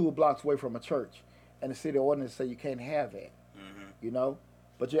 2 blocks away from a church. And the city ordinance say you can't have that.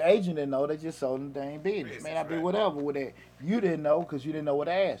 But your agent didn't know. They just sold them the dang business. May not be whatever with that. You didn't know because you didn't know what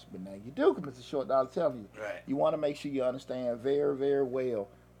to ask. But now you do because Mr. Short Dollar telling you. Right. You want to make sure you understand very, very well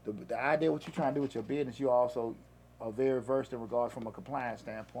the idea what you're trying to do with your business, you also are very versed in regard from a compliance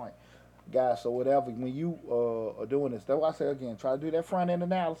standpoint, guys. So whatever, when you are doing this, that's why I say again, try to do that front end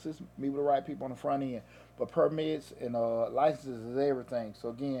analysis, meet with the right people on the front end. But permits and licenses is everything. So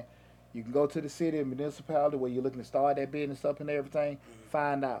again, you can go to the city and municipality where you're looking to start that business up and everything.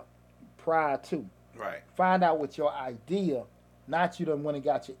 Find out prior to. Right. Find out what your idea, not you done went and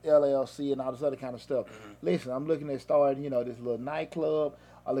got your LLC and all this other kind of stuff. Listen, I'm looking at starting, this little nightclub.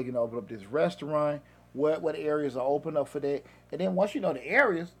 I'm looking to open up this restaurant. What areas are open up for that? And then once you know the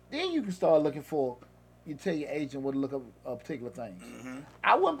areas, then you can start looking for. You tell your agent where to look up particular things.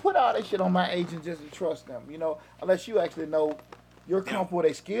 I wouldn't put all that shit on my agent just to trust them, unless you actually know you're comfortable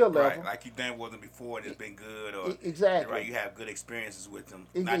with a skill level. Right, like you've done with them before and it's been good, or exactly. Right, you have good experiences with them,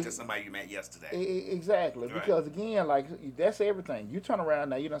 not just somebody you met yesterday. Exactly, because again, like that's everything. You turn around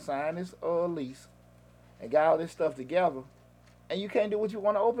now, you done sign this lease, and got all this stuff together, and you can't do what you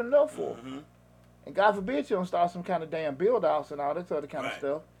want to open it up for. And God forbid you don't start some kind of damn build outs and all this other kind of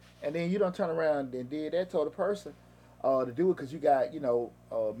stuff, and then you don't turn around and did that to the person to do it because you got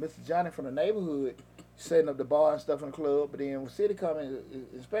Mr. Johnny from the neighborhood setting up the bar and stuff in the club, but then when city come and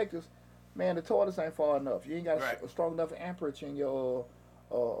inspectors, man, the toilets ain't far enough. You ain't got a strong enough amperage in your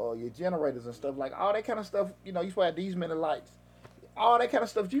generators and stuff like all that kind of stuff. You supposed to have these many lights, all that kind of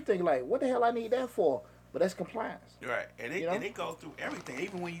stuff. You think like, what the hell I need that for? But that's compliance. Right, and it goes through everything.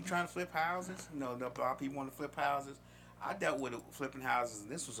 Even when you trying to flip houses, a lot of people want to flip houses. I dealt with flipping houses, and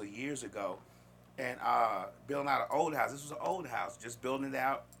this was years ago, and building out an old house. This was an old house, just building it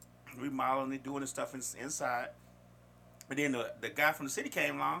out, remodeling it, doing the stuff inside. But then the guy from the city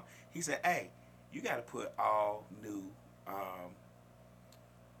came along. He said, "Hey, you got to put all new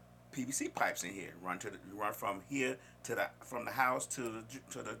PVC pipes in here. Run from here from the house to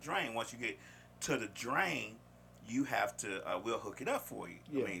the drain. Once you get to the drain, you have to we'll hook it up for you.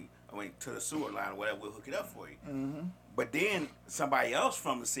 Yeah. I mean to the sewer line or whatever. We'll hook it up for you." But then somebody else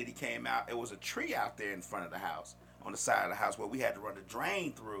from the city came out. It was a tree out there in front of the house, on the side of the house where we had to run the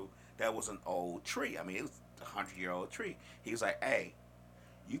drain through. That was an old tree. I mean, it was a 100-year-old tree. He was like, "Hey,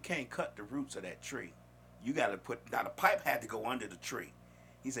 you can't cut the roots of that tree. You got to now the pipe had to go under the tree."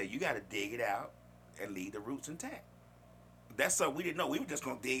 He said, "You got to dig it out and leave the roots intact." That's something we didn't know. We were just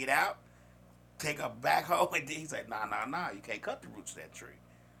gonna dig it out, take a backhoe, and he's like, "Nah, you can't cut the roots of that tree."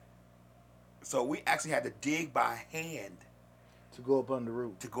 So we actually had to dig by hand to go up under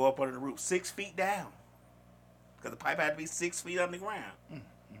the root. 6 feet down, because the pipe had to be 6 feet underground.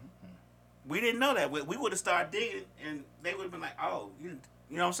 We didn't know that. We would have started digging, and they would have been like, "Oh, you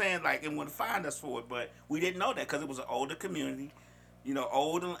know what I'm saying?" Like, and would have fined us for it. But we didn't know that because it was an older community,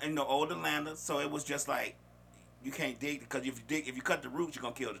 older landers. So it was just like, you can't dig because if you cut the roots, you're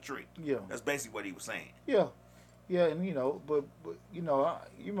gonna kill the tree. Yeah, that's basically what he was saying. Yeah, and but you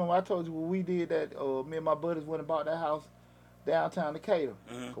remember I told you when we did that. Me and my buddies went and bought that house downtown Decatur.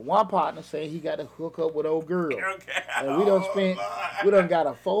 One partner said he got to hook up with old girl, and we done got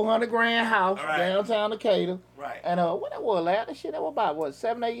a $400,000 house downtown Decatur. Right. And what that was, lad? That shit that was about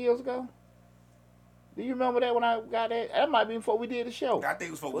 7-8 years ago. Do you remember that when I got that? That might be before we did the show. I think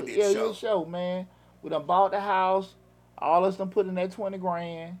it was before we did the show. Yeah, the show, man. We done bought the house. All us done put in that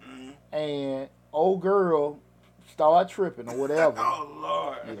 $20,000, and old girl start tripping or whatever. Oh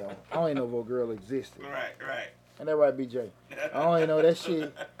Lord! I don't even know if old girl existed. Right. And that right, BJ. I don't even know that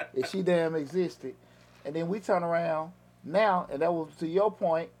shit if she damn existed. And then we turn around now, and that was to your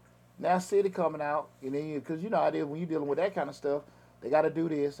point. Now city coming out, and then because how it is when you're dealing with that kind of stuff, they got to do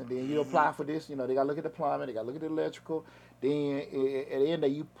this, and then you apply for this. They got to look at the plumbing, they got to look at the electrical. Then at the end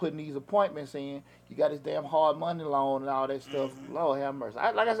of you putting these appointments in, you got this damn hard money loan and all that stuff. Lord have mercy.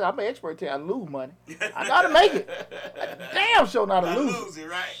 Like I said, I'm an expert till I lose money. I know how to make it. I damn sure know how to lose it,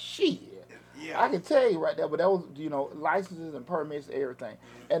 right? Shit. Yeah. I can tell you right there, but that was, licenses and permits, everything.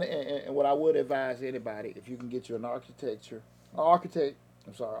 And what I would advise anybody, if you can get you an architect,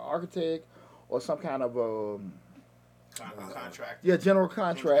 or some kind of contractor. Yeah, general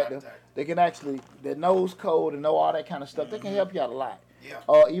contractor. They can actually, that knows code and know all that kind of stuff. They can help you out a lot. Yeah.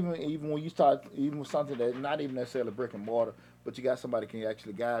 Even when you start, even with something that not even necessarily brick and mortar, but you got somebody can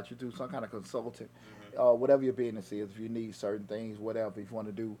actually guide you through, some kind of consultant, whatever your business is. If you need certain things, whatever, if you want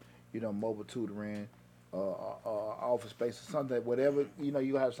to do, mobile tutoring, office space or something, whatever,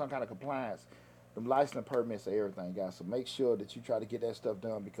 you have some kind of compliance. Them license permits and everything, guys. So make sure that you try to get that stuff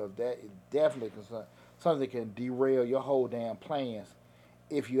done, because that is definitely something that can derail your whole damn plans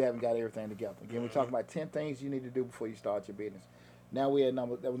if you haven't got everything together. Again, we're talking about 10 things you need to do before you start your business. Now we're at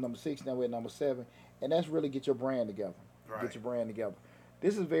that was number 6, now we're at number 7, and that's really get your brand together. Right. Get your brand together.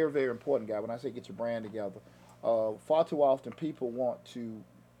 This is very, very important, guy. When I say get your brand together, far too often people want to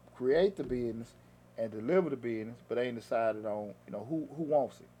create the business and deliver the business, but ain't decided on who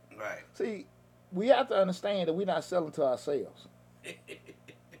wants it. Right. See, we have to understand that we're not selling to ourselves.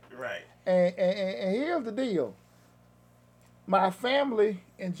 Right. And here's the deal: my family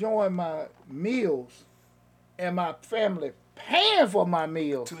enjoying my meals, and my family paying for my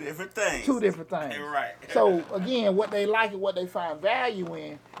meals. Two different things. Two different things. Right. So again, what they like and what they find value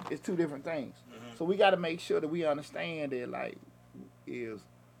in is two different things. Mm-hmm. So we got to make sure that we understand that, like, is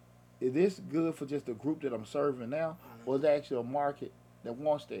this good for just the group that I'm serving now, or is there actually a market that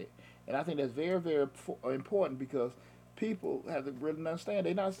wants that? And I think that's very, very important, because people have to really understand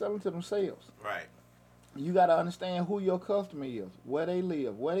they're not selling to themselves. Right. You got to understand who your customer is, where they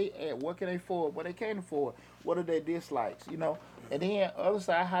live, where they at, what can they afford, what they can't afford, what are their dislikes, And then other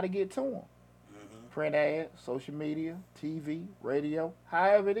side, how to get to them. Mm-hmm. Print ads, social media, TV, radio,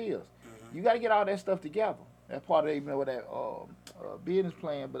 however it is. Mm-hmm. You got to get all that stuff together. That's part of that business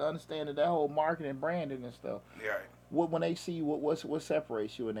plan, but understanding that whole marketing, branding and stuff. Right. When they see what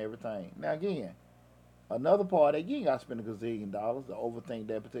separates you and everything. Now again, another part, you ain't got to spend a gazillion dollars to overthink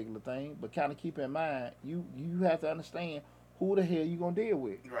that particular thing, but kind of keep in mind, you have to understand who the hell you going to deal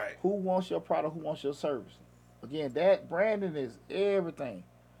with. Right. Who wants your product, who wants your service. Again, that branding is everything.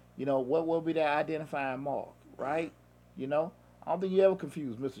 What will be that identifying mark, right? I don't think you ever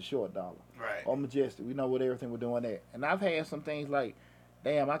confuse Mr. Short Dollar. Right. Or Majestic. We know what everything we're doing there. And I've had some things like,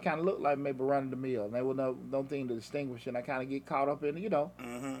 damn, I kind of look like maybe running the mill. And they will no thing to distinguish, and I kind of get caught up in,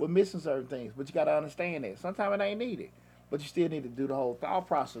 Mm-hmm. we're missing certain things. But you got to understand that. Sometimes it ain't needed. But you still need to do the whole thought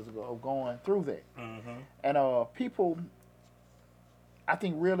process of going through that. Mm-hmm. And people, I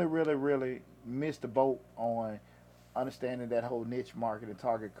think, really, really, really miss the boat on understanding that whole niche market and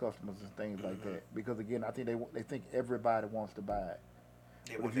target customers and things like that. Because, again, I think they think everybody wants to buy it.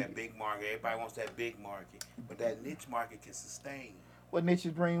 They want that big market. Everybody wants that big market. But that niche market can sustain. What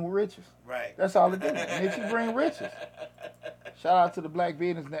niches bring riches. Right. That's all it is. Niches bring riches. Shout out to the Black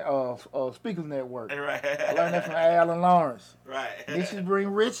Business Speakers Network. Right. I learned that from Alan Lawrence. Right. Niches bring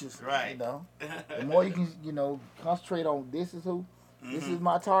riches. Right. The more you can, concentrate on this is who, this is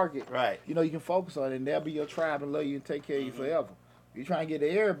my target. Right. You can focus on it, and they'll be your tribe and love you and take care of you forever. You're trying to get to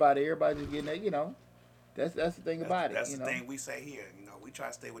everybody just getting that, that's the thing about it. That's the thing we say here. We try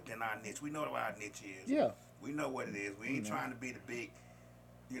to stay within our niche. We know what our niche is. Yeah. We know what it is. We ain't trying to be the big,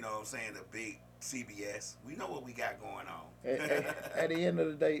 the big CBS. We know what we got going on. At the end of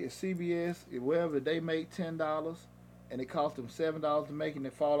the day, it's CBS, wherever they make $10 and it costs them $7 to make it and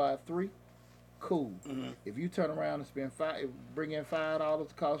it fall out $3, cool. Mm-hmm. If you turn around and bring in $5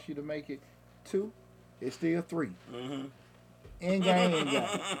 to cost you to make it $2, it's still $3. Mm-hmm. In game.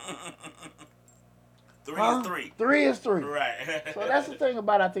 3 is 3. 3 is 3. Right. So that's the thing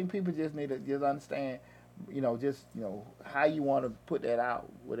about it. I think people just need to just understand, how you want to put that out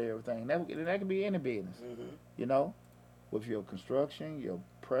with everything. That can be any business, with your construction, your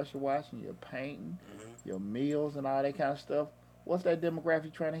pressure washing, your painting, your meals and all that kind of stuff. What's that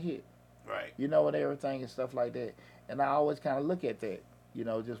demographic trying to hit? Right. And everything and stuff like that. And I always kind of look at that,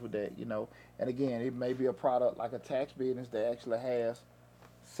 just with that, And again, it may be a product like a tax business that actually has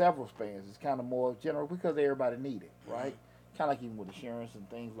several spans. It's kind of more general because everybody need it, right? Kind of like even with insurance and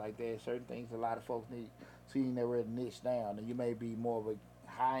things like that. Certain things a lot of folks need. So you never really niche down, and you may be more of a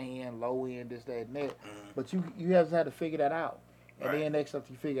high end, low end, this, that, and that. But you have to figure that out. And then next up,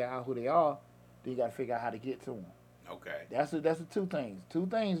 you figure out who they are. Then you got to figure out how to get to them. Okay. That's the two things. Two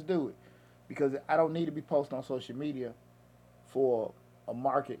things do it, because I don't need to be posting on social media for a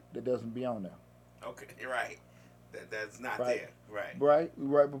market that doesn't be on there. Okay. Right. That's not there. Right.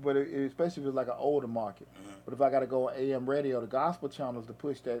 Right. But especially if it's like an older market. But if I got to go on AM radio, the gospel channels to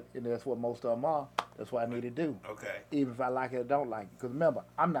push that, and that's what most of them are, that's what I need to do. Okay. Even if I like it or don't like it. Because remember,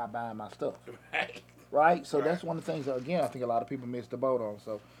 I'm not buying my stuff. Right. Right? So that's one of the things that, again, I think a lot of people miss the boat on.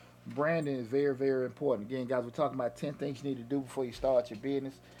 So branding is very, very important. Again, guys, we're talking about 10 things you need to do before you start your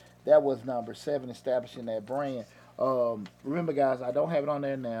business. That was number 7, establishing that brand. Remember, guys, I don't have it on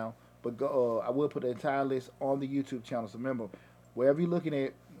there now. But I will put the entire list on the YouTube channel. So remember, wherever you're looking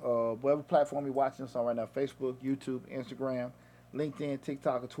at, whatever platform you're watching this on right now, Facebook, YouTube, Instagram, LinkedIn,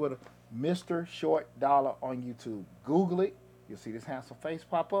 TikTok, or Twitter, Mr. Short Dollar on YouTube. Google it. You'll see this handsome face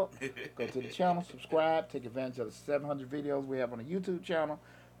pop up. Go to the channel, subscribe, take advantage of the 700 videos we have on the YouTube channel.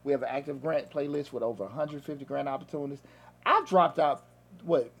 We have an active grant playlist with over 150 grant opportunities. I've dropped out,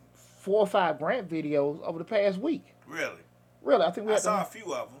 4 or 5 grant videos over the past week. Really? I think I saw a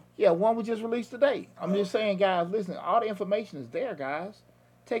few of them. Yeah, one we just released today. I'm just saying, guys, listen, all the information is there, guys.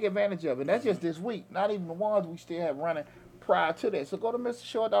 Take advantage of it. And that's just this week. Not even the ones we still have running prior to that. So go to Mr.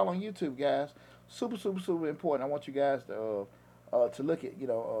 Short Dollar on YouTube, guys. Super, super, super important. I want you guys to to look at,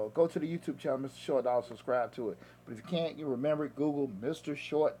 go to the YouTube channel, Mr. Short Dollar, subscribe to it. But if you can't, you remember it, Google Mr.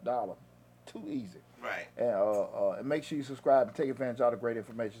 Short Dollar. Too easy. Right. And make sure you subscribe and take advantage of all the great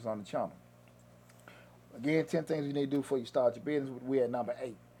information on the channel. Again, 10 things you need to do before you start your business. We're at number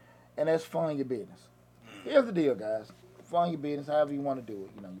 8. And that's fund your business. Here's the deal, guys. Fund your business however you want to do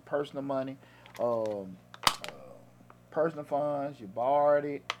it. Your personal money, personal funds, you borrowed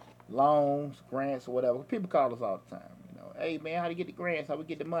it, loans, grants, or whatever. People call us all the time. Hey, man, how do you get the grants? How we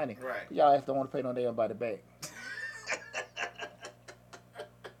get the money? Right. Y'all ass don't want to pay no damn body back.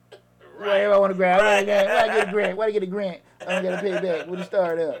 Right. Well, everybody want a grant. Why I get a grant? Why I get a grant? I don't got to pay back when you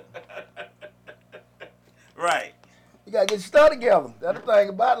start up. Right. You got to get your stuff together. That's the thing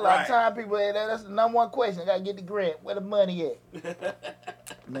about it. A lot of time people, that's the number one question. I got to get the grant. Where the money at?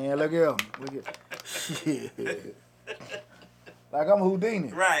 Man, look at him. Look at shit. Like I'm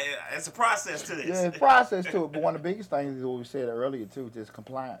Houdini. Right. It's a process to this. Yeah, it's a process to it. But one of the biggest things is what we said earlier, too, just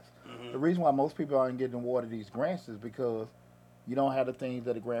compliance. The reason why most people aren't getting awarded these grants is because you don't have the things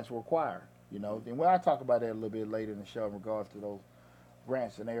that the grants require. And when I talk about that a little bit later in the show in regards to those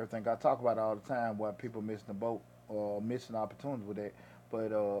grants and everything, I talk about it all the time why people missing the boat or missing opportunities with that.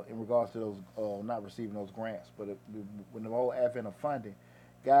 But in regards to those not receiving those grants, but when the whole advent of funding,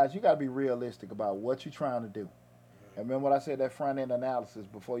 guys, you got to be realistic about what you're trying to do. And remember what I said, that front end analysis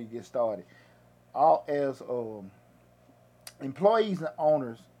before you get started. As employees and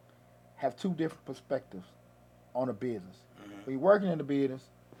owners have two different perspectives on a business. When you're working in the business,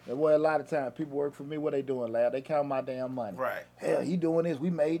 a lot of times people work for me. What they doing, lad? They count my damn money. Right. Hell, he doing this. We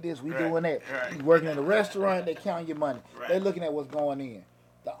made this. We doing that. Right. You working in a restaurant, they count your money. Right. They looking at what's going in.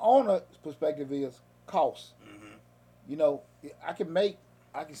 The owner's perspective is cost.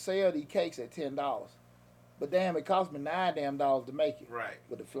 I can sell these cakes at $10. But damn, it cost me $9 to make it. Right.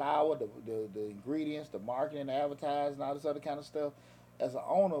 With the flour, the ingredients, the marketing, the advertising, all this other kind of stuff. As an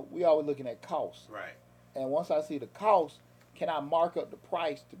owner, we always looking at cost. Right. And once I see the cost, can I mark up the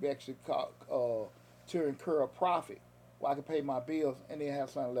price to be actually to incur a profit where I can pay my bills and then have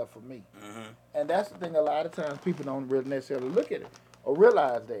something left for me? And that's the thing. A lot of times people don't really necessarily look at it or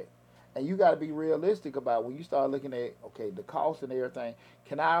realize that. And you got to be realistic about when you start looking at the cost and everything.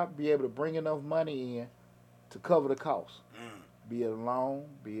 Can I be able to bring enough money in to cover the cost, be it a loan,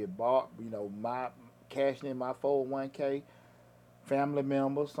 be it bought, my cashing in my 401k, family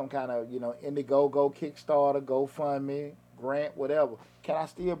members, some kind of, Indiegogo, Kickstarter, GoFundMe, grant, whatever. Can I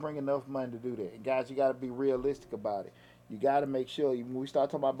still bring enough money to do that? And guys, you got to be realistic about it. You got to make sure when we start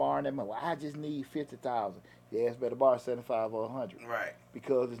talking about borrowing that money, well, I just need $50,000. Yeah, it's better borrow 75 or 100. Right.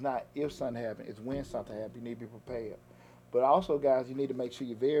 Because it's not if something happens, it's when something happens. You need to be prepared. But also, guys, you need to make sure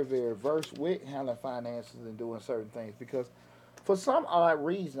you're very, very versed with handling finances and doing certain things. Because for some odd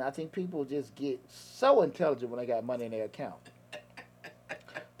reason, I think people just get so intelligent when they got money in their account.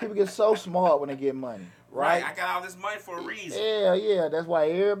 People get so smart when they get money, right? I got all this money for a reason. Yeah. That's why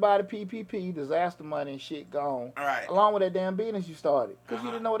everybody PPP, disaster money and shit gone. All right. Along with that damn business you started. Because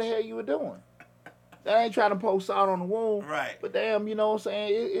you didn't know what the hell you were doing. That ain't trying to poke salt on the wound. Right. But damn, you know what I'm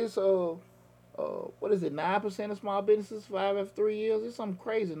saying? It's what is it, 9% of small businesses survive after 3 years? It's something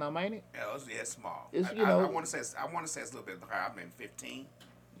crazy now, ain't it? Yeah, it's small. It's, I want to say it's a little bit higher. I mean 15.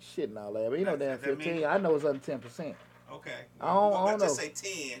 Shit and all that, but damn 15. mean? I know it's under 10%. Okay. I don't know. Just say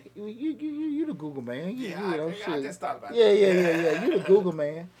 10. You the Google man. I just thought about Yeah. You the Google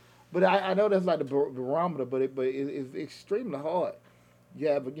man. But I know that's like the barometer, but it's extremely hard. You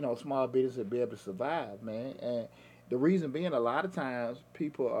have small business to be able to survive, man. And the reason being, a lot of times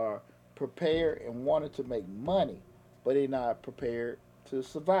people are prepared and wanted to make money, but they're not prepared to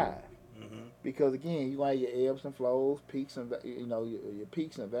survive. Because again, you have your ebbs and flows, peaks and your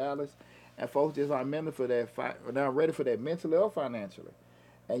peaks and valleys, and folks just aren't ready for that. Not ready for that mentally or financially,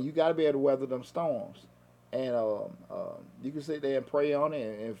 and you got to be able to weather them storms. And you can sit there and pray on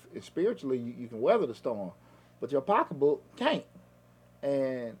it, and if spiritually you can weather the storm, but your pocketbook can't.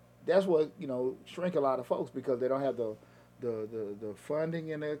 And that's what shrink a lot of folks because they don't have the funding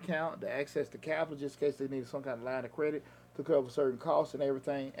in their account, the access to capital, just in case they need some kind of line of credit to cover certain costs and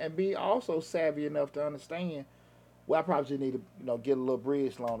everything, and be also savvy enough to understand, well, I probably just need to get a little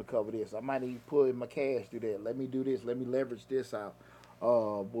bridge loan to cover this. I might need to put in my cash, do that. Let me do this. Let me leverage this out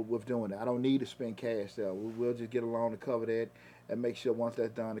with doing that. I don't need to spend cash there. We'll just get a loan to cover that and make sure once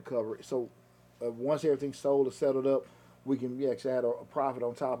that's done to cover it. So once everything's sold or settled up, we can actually add a profit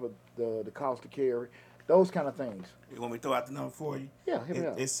on top of the cost to carry. Those kind of things. You want me to throw out the number for you? Yeah, hit me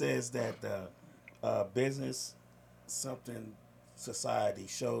up. It says that business something society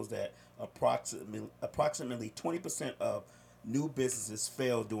shows that approximately 20% of new businesses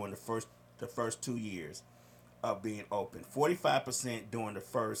fail during the first 2 years. of being open. 45% during the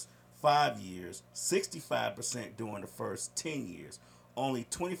first 5 years, 65% during the first 10 years. Only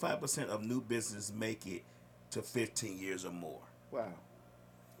 25% of new businesses make it to 15 years or more. Wow.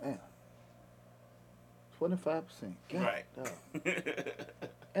 Man. 25%. God, Right.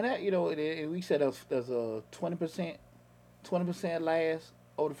 and that, we said there's a 20% last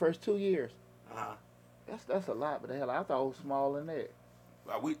over the first 2 years. Uh-huh. That's a lot, but the hell, I thought it was smaller than that.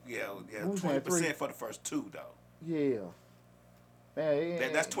 Well, yeah, 20% for the first two though. Yeah.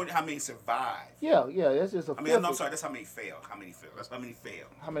 Man, That's 20. How many survive? Yeah, that's just a. I mean, I'm sorry. That's how many fail. How many fail? That's how many fail.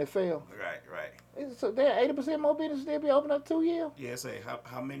 How many fail? Right. So there, 80% more businesses still be open up 2 years. Yeah, say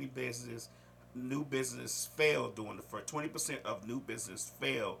how many new business fail during the first 20% of new business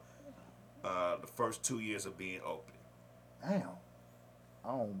fail the first 2 years of being open. Damn. I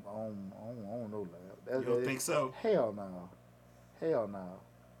don't know that. You don't think so? Hell no. Hell no.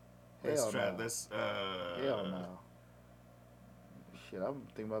 Hell no. Shit, I'm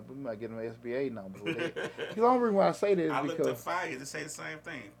thinking about we might get them SBA numbers with that. The only reason why I say that is I because looked up 5 years. They say the same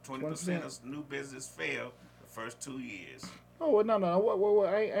thing. 20% of new business fail the first 2 years. Oh well, no. What?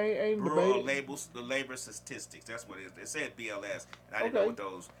 I ain't Bureau debating. the labor statistics. That's what it is. It said BLS, and I didn't know what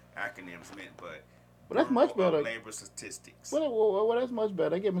those acronyms meant, but. Well, that's much better. Labor statistics. Well, that's much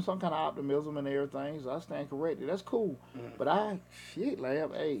better. They give me some kind of optimism and everything, so I stand corrected. That's cool. Mm-hmm. But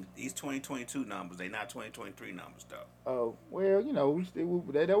Lab, hey. These 2022 numbers, they not 2023 numbers, though. Oh, well,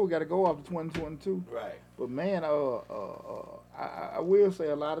 we got to go off to 2022. Right. But man, I will say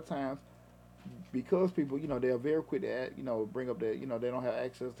a lot of times, because people, they're very quick to, bring up that, they don't have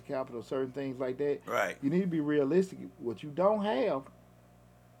access to capital, certain things like that. Right. You need to be realistic. What you don't have,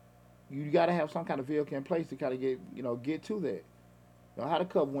 you got to have some kind of vehicle in place to kind of get to that. How to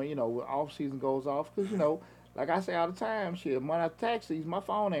cover when off season goes off, because like I say all the time, shit, when I taxis, my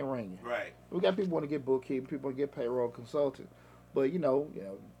phone ain't ringing. Right. We got people want to get bookkeeping, people want to get payroll consultant, but bing,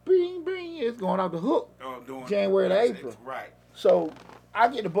 it's going off the hook. January to April. Right. So I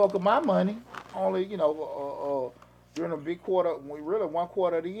get the bulk of my money only during a big quarter, really 1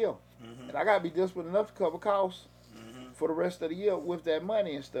 quarter of the year, and I got to be disciplined enough to cover costs for the rest of the year with that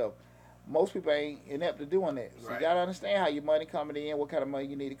money and stuff. Most people ain't inept to doing that. So you got to understand how your money coming in, what kind of money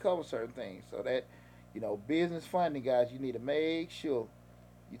you need to cover certain things. So that, business funding, guys, you need to make sure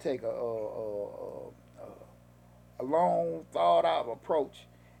you take a long, thought-out approach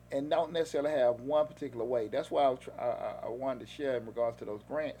and don't necessarily have one particular way. That's why I wanted to share in regards to those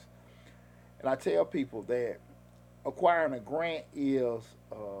grants. And I tell people that acquiring a grant is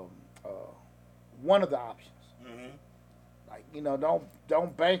one of the options. Like,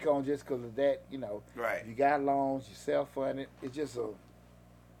 don't bank on just because of that. Right. You got loans, you self-funded. It's just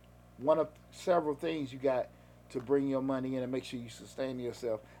one of several things you got to bring your money in and make sure you sustain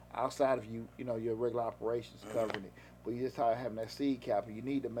yourself outside of your regular operations covering it. But you just start having that seed capital. You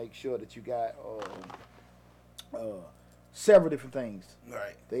need to make sure that you got several different things.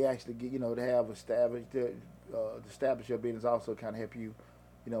 Right. They actually get they have establish your business, also kind of help you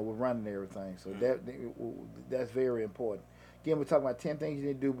with running everything. So that's very important. Again, we're talking about 10 things you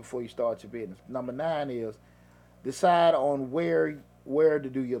need to do before you start your business. Number 9 is decide on where to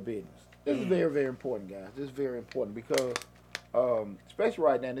do your business. This is very, very important, guys. This is very important because, especially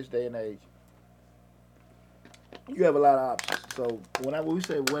right now in this day and age, you have a lot of options. So when we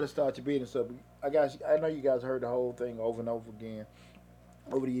say where to start your business, I know you guys heard the whole thing over and over again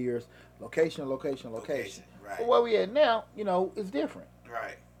over the years. Location. Right. But where we at now, it's different.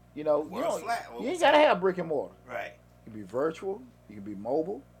 Right. You ain't gotta have brick and mortar. Right. You can be virtual. You can be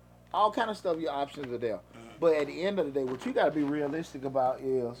mobile. All kind of stuff. Your options are there. But at the end of the day, what you got to be realistic about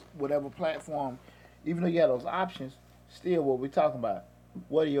is whatever platform, even though you have those options, still what we're talking about.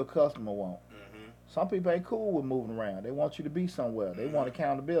 What do your customer want? Some people ain't cool with moving around. They want you to be somewhere. They want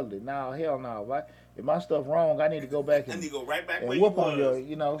accountability. Now, hell no. If my stuff wrong, I need to go back and go right back and where whoop you on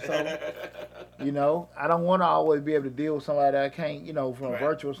was. So, I don't want to always be able to deal with somebody that I can't, from a Right.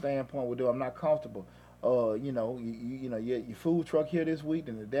 virtual standpoint with. I'm not comfortable. Your food truck here this week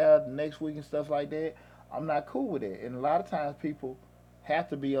and the next week and stuff like that. I'm not cool with it. And a lot of times people have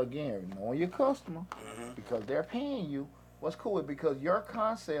to be, again, knowing your customer because they're paying you. What's cool is because your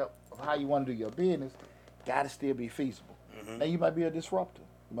concept of how you want to do your business got to still be feasible. Now, you might be a disruptor.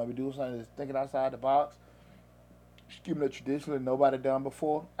 You might be doing something that's thinking outside the box, skipping the traditional that nobody done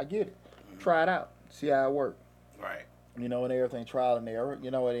before. I get it. Try it out. See how it works. Right. And everything, trial and error. At the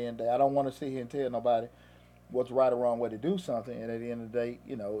end of the day, I don't want to sit here and tell nobody what's right or wrong way to do something. And at the end of the day,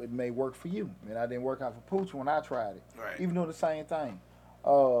 it may work for you. I mean, I didn't work out for Pooch when I tried it. Right. Even doing the same thing.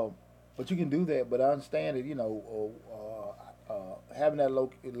 But you can do that. But I understand that, having that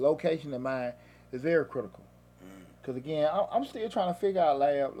location in mind is very critical. Because again, I'm still trying to figure out,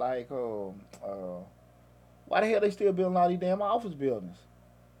 like, why the hell they still building all these damn office buildings?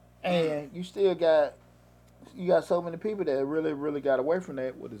 Mm. And you got so many people that really, really got away from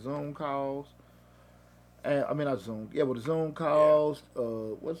that with the Zoom calls. And I mean, not Zoom. Yeah, with the Zoom Yeah. calls.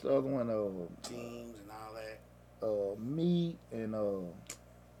 What's the other one? Teams and all that. Meet and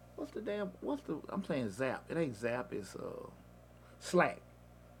I'm saying Zap. It ain't Zap. It's Slack.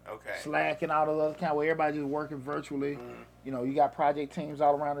 Okay. Slack and all those other kind where everybody just working virtually. Mm. You got project teams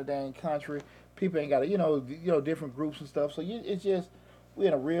all around the dang country. People ain't got different groups and stuff. So it's just we're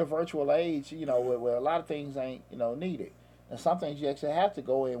in a real virtual age. Mm. Where a lot of things ain't needed, and some things you actually have to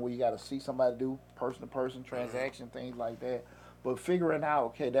go in where you got to see somebody do person to person Mm. transaction things like that. But figuring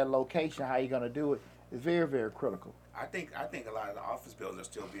out that location, how you gonna do it, is very very critical. I think a lot of the office buildings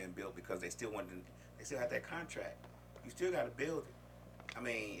are still being built because they still have that contract. You still got to build it. I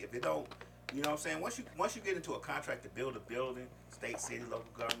mean, if it don't, you know what I'm saying? Once you get into a contract to build a building, state, city, local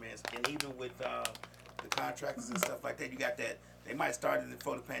governments, and even with the contractors and stuff like that, you got that. They might start it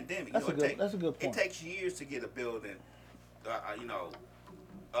before the pandemic. That's a good It point. takes years to get a building,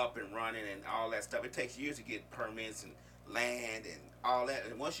 up and running and all that stuff. It takes years to get permits and land and all that.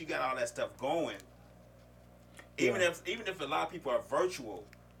 And once you got all that stuff going, Yeah, even if a lot of people are virtual,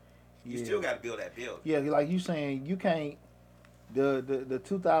 you yeah, still got to build that building. yeah. Like you saying, you can't the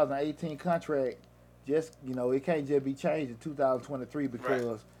 2018 contract just it can't just be changed in 2023 Right.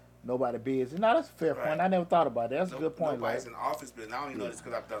 because nobody bids. And now that's a fair Right. point. I never thought about that. That's a No, good point, like nobody's in the office building. I only know yeah, this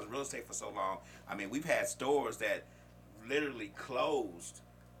because I've done real estate for so long. I mean, we've had stores that literally closed.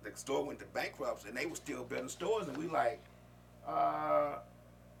 The store went to bankruptcy, and they were still building stores, and we like, uh,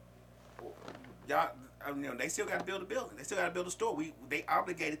 y'all. They still got to build a building. They still got to build a store. They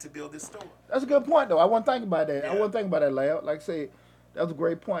obligated to build this store. that's a good point though. I wasn't thinking about that. I Yeah. wasn't thinking about that, Lab. Like I said, that was a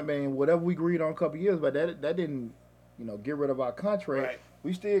great point, man. Whatever we agreed on a couple years, but that didn't get rid of our contract. Right.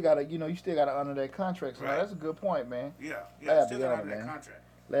 We still gotta you still gotta honor that contract. So now Right. that's a good point, man. Yeah. Yeah. Lab Still be got on out it, of that man. contract.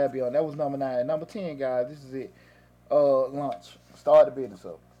 Lab be on. That was number 9. Number 10, guys. This is it. Launch. Start the business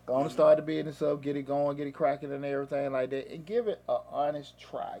up. Go on to Mm-hmm. start the business up, get it going, get it cracking and everything like that. And give it an honest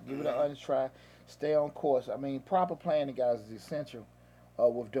try. Give it an Mm-hmm. honest try. Stay on course. I mean, proper planning, guys, is essential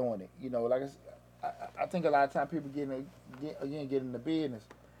with doing it. Like I think a lot of time people get in the business,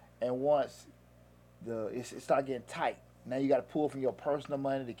 and once it start getting tight, now you got to pull from your personal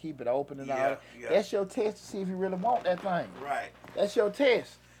money to keep it open and all Yeah. that. Yeah. That's your test to see if you really want that thing. Right. That's your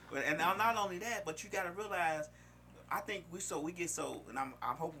test. And now, not only that, but you got to realize, I think we get so, and I'm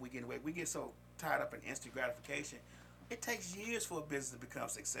hoping we get away. We get so tied up in instant gratification. It takes years for a business to become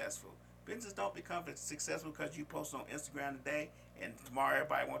successful. Business don't become successful because you post on Instagram today and tomorrow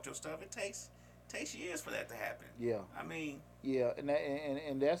everybody wants your stuff. It takes years for that to happen. Yeah. I mean, Yeah,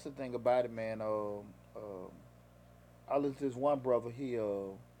 and that's the thing about it, man. I listened to this one brother.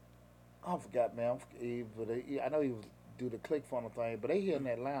 I forgot, man. I know he was do the click funnel thing, but they here in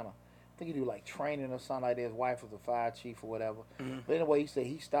Atlanta. I think he do like training or something like that. His wife was a fire chief or whatever. mm-hmm, But anyway, he said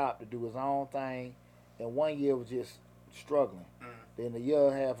he stopped to do his own thing, and one year was just struggling. Then a year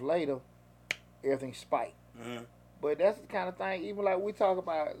and a half later, everything spiked. mm-hmm, But that's the kind of thing, even like we talk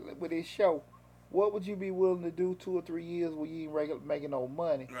about with this show, what would you be willing to do 2 or 3 years where you ain't making no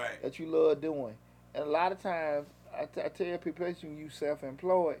money right, that you love doing? And a lot of times, I tell people, especially when you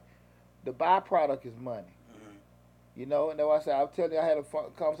self-employed, the byproduct is money. mm-hmm, And that's why I said, I was telling you, I had a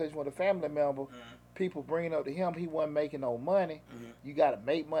conversation with a family member. mm-hmm, People bringing up to him, he wasn't making no money. mm-hmm, You got to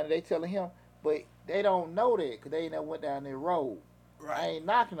make money. They telling him, but they don't know that because they ain't never went down that road. I right, ain't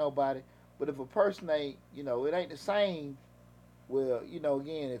knocking nobody, but if a person ain't, it ain't the same. Well,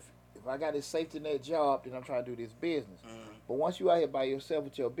 again, if I got this safety net job, then I'm trying to do this business. mm-hmm, But once you out here by yourself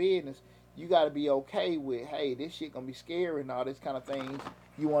with your business, you got to be okay with, hey, this shit gonna be scary and all this kind of things.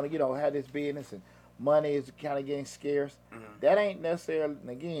 You want to, have this business and money is kind of getting scarce. mm-hmm, That ain't necessarily. And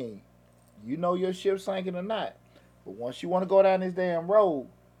again, your ship sinking or not. But once you want to go down this damn road,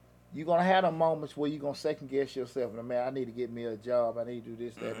 you're gonna have them moments where you're gonna second guess yourself. And man, I need to get me a job. I need to do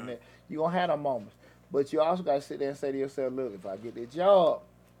this, that, and mm-hmm, that. You're gonna have them moments. But you also gotta sit there and say to yourself, look, if I get this job,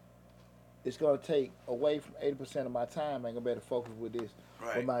 it's gonna take away from 80% of my time. I ain't gonna be able to focus with this,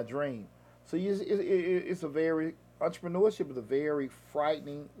 with right, my dream. So it's a very entrepreneurship is a very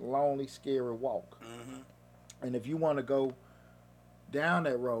frightening, lonely, scary walk. mm-hmm, And if you want to go down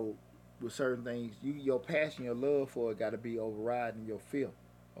that road with certain things, your passion, your love for it, got to be overriding your fear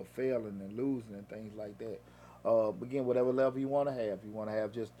of failing and losing and things like that. Again, whatever level you want to have, you want to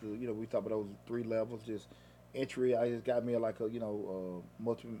have just we talk about those 3 levels, just entry. I just got me like a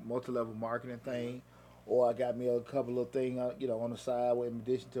multi level marketing mm-hmm, thing, or I got me a couple of things on the side in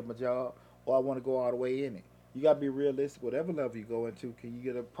addition to my job, or I want to go all the way in it. You got to be realistic. Whatever level you go into, can you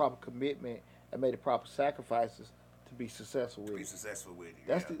get a proper commitment and make the proper sacrifices to be successful To with be it? successful with it,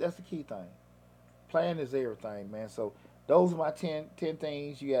 That's yeah. the key thing. Plan is everything, man. So those are my 10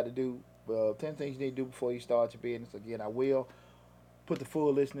 things you got to do. 10 things you need to do before you start your business. Again, I will put the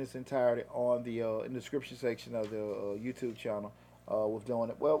full list in its entirety on the in the description section of the YouTube channel. With doing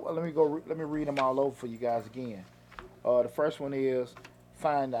it. Well, let me go. Let me read them all over for you guys again. The first one is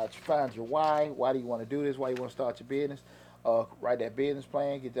find your why. Why do you want to do this? Why you want to start your business? Write that business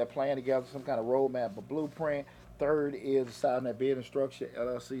plan. Get that plan together. Some kind of roadmap, a blueprint. Third is deciding that business structure: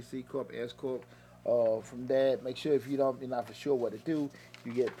 LLC, C corp, S corp. From that, make sure if you're not for sure what to do,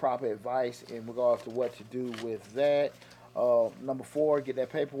 you get proper advice in regards to what to do with that. Number four, get that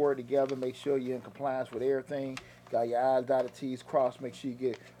paperwork together. Make sure you're in compliance with everything. Got your I's dotted, T's crossed. Make sure you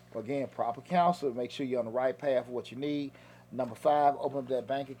get, again, proper counsel. Make sure you're on the right path for what you need. Number five, open up that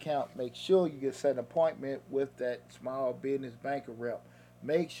bank account. Make sure you get set an appointment with that small business banker rep.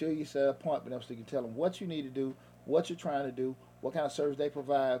 Make sure you set an appointment up so you can tell them what you need to do, what you're trying to do, what kind of service they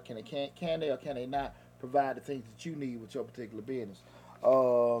provide. Can they or can they not provide the things that you need with your particular business?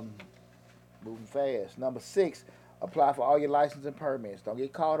 Um, Moving fast. Number six, apply for all your license and permits. Don't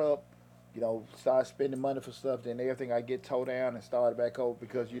get caught up. Start spending money for stuff, then everything I get towed down and started back over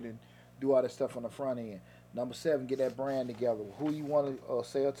because you didn't do all that stuff on the front end. Number seven, get that brand together. Who you want to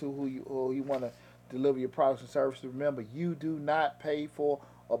sell to, who you want to deliver your products and services. Remember, you do not pay for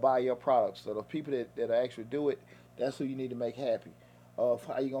or buy your products. So the people that actually do it, that's who you need to make happy. How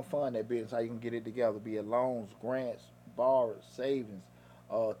you gonna fund that business? How you gonna get it together? Be it loans, grants, borrows, savings,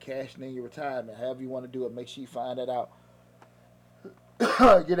 cashing in your retirement, however you want to do it. Make sure you find that out.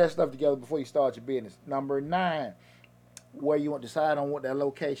 Get that stuff together before you start your business. Number nine, where you want to decide on what that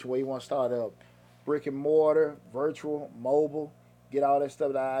location, where you want to start up. Brick and mortar, virtual, mobile. Get all that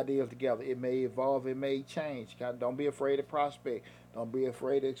stuff, the ideas together. It may evolve, it may change. Don't be afraid to prospect. Don't be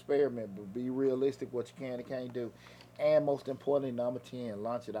afraid to experiment, but be realistic what you can and can't do. And most importantly, number 10,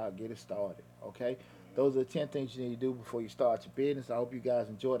 launch it out, get it started. Okay? Those are the 10 things you need to do before you start your business. I hope you guys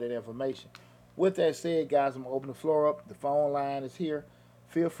enjoyed that information. With that said, guys, I'm going to open the floor up. The phone line is here.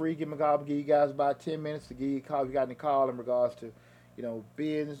 Feel free, give me a call. I'll give you guys about 10 minutes to give you a call if you got any call in regards to,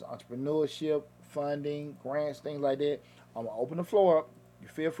 business, entrepreneurship, funding, grants, things like that. I'm going to open the floor up. You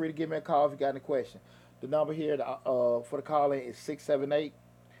feel free to give me a call if you got any questions. The number here for the call in is 678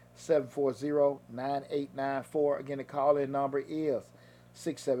 740-9894. Again, the call in number is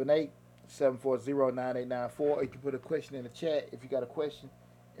 678 740-9894. Or you can put a question in the chat if you got a question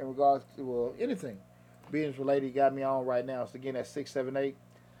in regards to anything business related. You got me on right now. So again, that's 678-740-9894.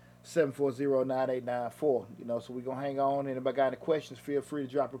 So we're going to hang on. Anybody got any questions, feel free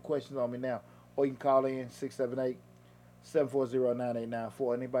to drop your questions on me now. Or you can call in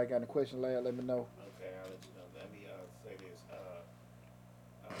 678-740-9894. Anybody got any questions, Larry, let me know. Okay, I'll let you know. Let me say this.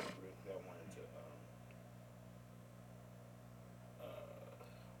 Rick, I wanted to.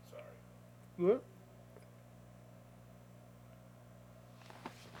 Sorry. Good.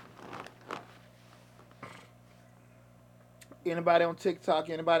 Anybody on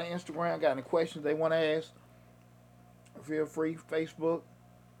TikTok, anybody on Instagram got any questions they want to ask? Feel free. Facebook,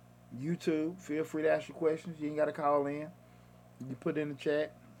 YouTube, feel free to ask your questions. You ain't got to call in. You put it in the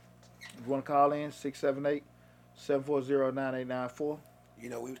chat. If you want to call in, 678-740-9894. We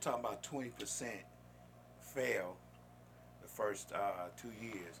were talking about 20% fail the first 2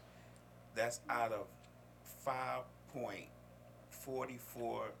 years. That's out of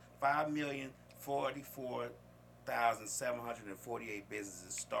 5.44 5,044,748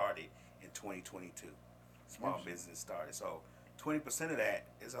 businesses started in 2022. Small businesses started. So 20% of that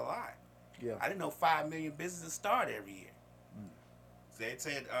is a lot. Yeah. I didn't know 5 million businesses start every year. So they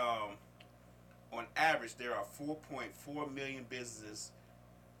said on average there are 4.4 million businesses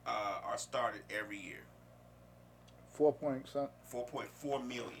are started every year. 4 point something. 4.4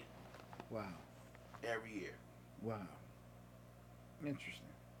 million. Wow. Every year. Wow.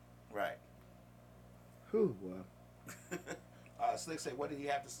 Interesting. Right. Who? Well. Slick say, what did he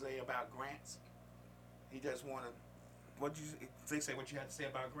have to say about grants? He just wanted. What did you Slick say? What you had to say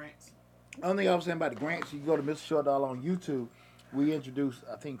about grants? The only thing I was saying about the grants, you can go to Mr. Short Dollar on YouTube. We introduced,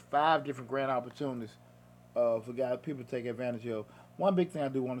 I think, 5 different grant opportunities for guys, people to take advantage of. One big thing I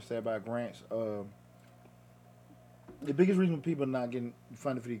do want to say about grants, the biggest reason people are not getting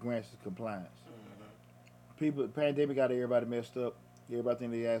funded for these grants is compliance. The pandemic got everybody messed up. Everybody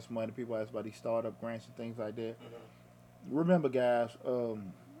think they ask money. People ask about these startup grants and things like that. Remember, guys,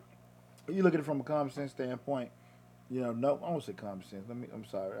 you look at it from a common sense standpoint. No, I won't say common sense. I'm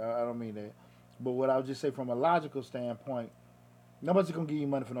sorry, I don't mean that. But what I would just say from a logical standpoint, nobody's gonna give you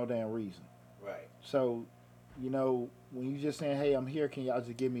money for no damn reason. Right. So, You know, when you just saying, "Hey, I'm here. Can y'all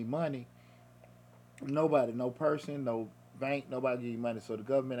just give me money?" Nobody, no person, no bank, nobody give you money. So the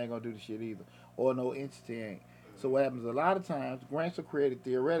government ain't gonna do the shit either, or no entity ain't. So what happens a lot of times? Grants are created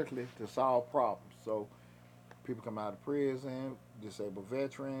theoretically to solve problems. So people come out of prison, disabled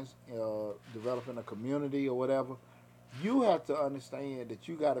veterans, developing a community or whatever. You have to understand that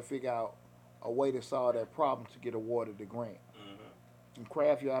you got to figure out a way to solve that problem to get awarded the grant and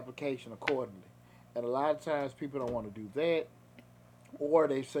craft your application accordingly. And a lot of times people don't want to do that, or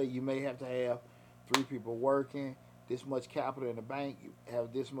they say you may have to have three people working, this much capital in the bank, you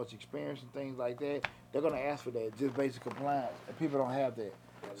have this much experience and things like that. They're gonna ask for that, just basic compliance, and people don't have that.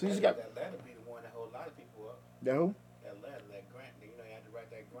 So you just got that letter be the one that hold a lot of people up. that who? That letter, that grant, you know, you have to write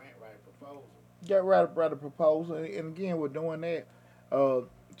that grant, write a proposal. Got right a proposal, and again we're doing that. Uh,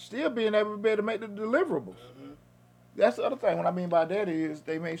 Still being able to be able to make the deliverables. Mm-hmm. That's the other thing. What I mean by that is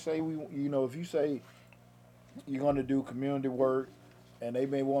they may say if you say you're going to do community work, and they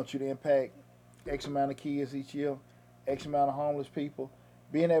may want you to impact X amount of kids each year, X amount of homeless people,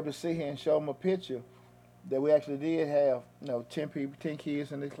 being able to sit here and show them a picture that we actually did have, 10 people, 10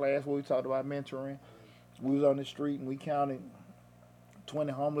 kids in this class where we talked about mentoring. We was on the street and we counted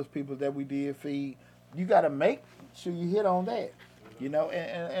 20 homeless people that we did feed. You got to make sure you hit on that,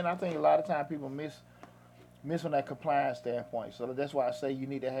 and I think a lot of times people miss on that compliance standpoint. So that's why I say you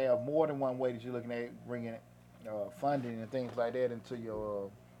need to have more than one way that you're looking at bringing funding and things like that into your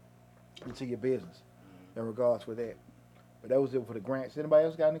business in regards with that. But that was it for the grants. Anybody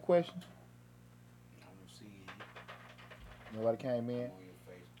else got any questions? I don't see Nobody came in. on your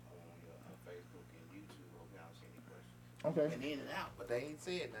Facebook and YouTube. Hope y'all don't see any questions. Okay. Been in and out, but they ain't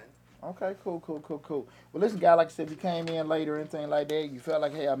said nothing. Okay, cool. Well, listen, guy, like I said, if you came in late or anything like that, you felt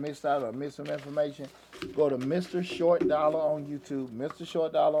like, hey, I missed out or missed some information, go to Mr. Short Dollar on YouTube. Mr.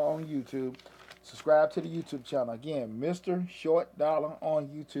 Short Dollar on YouTube. Subscribe to the YouTube channel. Again, Mr. Short Dollar on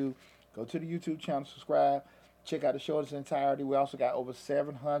YouTube. Go to the YouTube channel, subscribe. Check out the show in its entirety. We also got over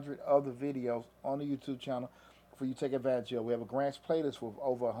 700 other videos on the YouTube channel for you to take advantage of. We have a grants playlist with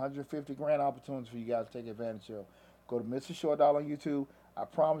over 150 grant opportunities for you guys to take advantage of. Go to Mr. Short Dollar on YouTube. I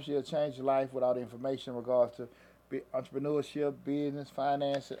promise you it'll change your life with all the information in regards to entrepreneurship, business,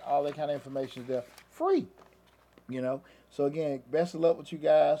 finance, all that kind of information is there. Free. So again, best of luck with you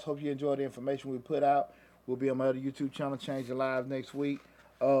guys. Hope you enjoy the information we put out. We'll be on my other YouTube channel, Change Your Lives, next week.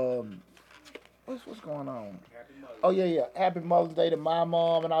 What's going on? Oh yeah. Happy Mother's Day to my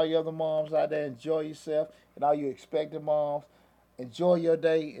mom and all your other moms out there. Enjoy yourself and all you expecting moms. Enjoy your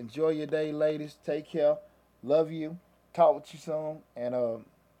day, ladies. Take care. Love you. Talk with you soon. And I'm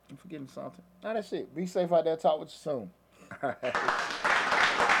forgetting something. No, that's it. Be safe out there. Talk with you soon.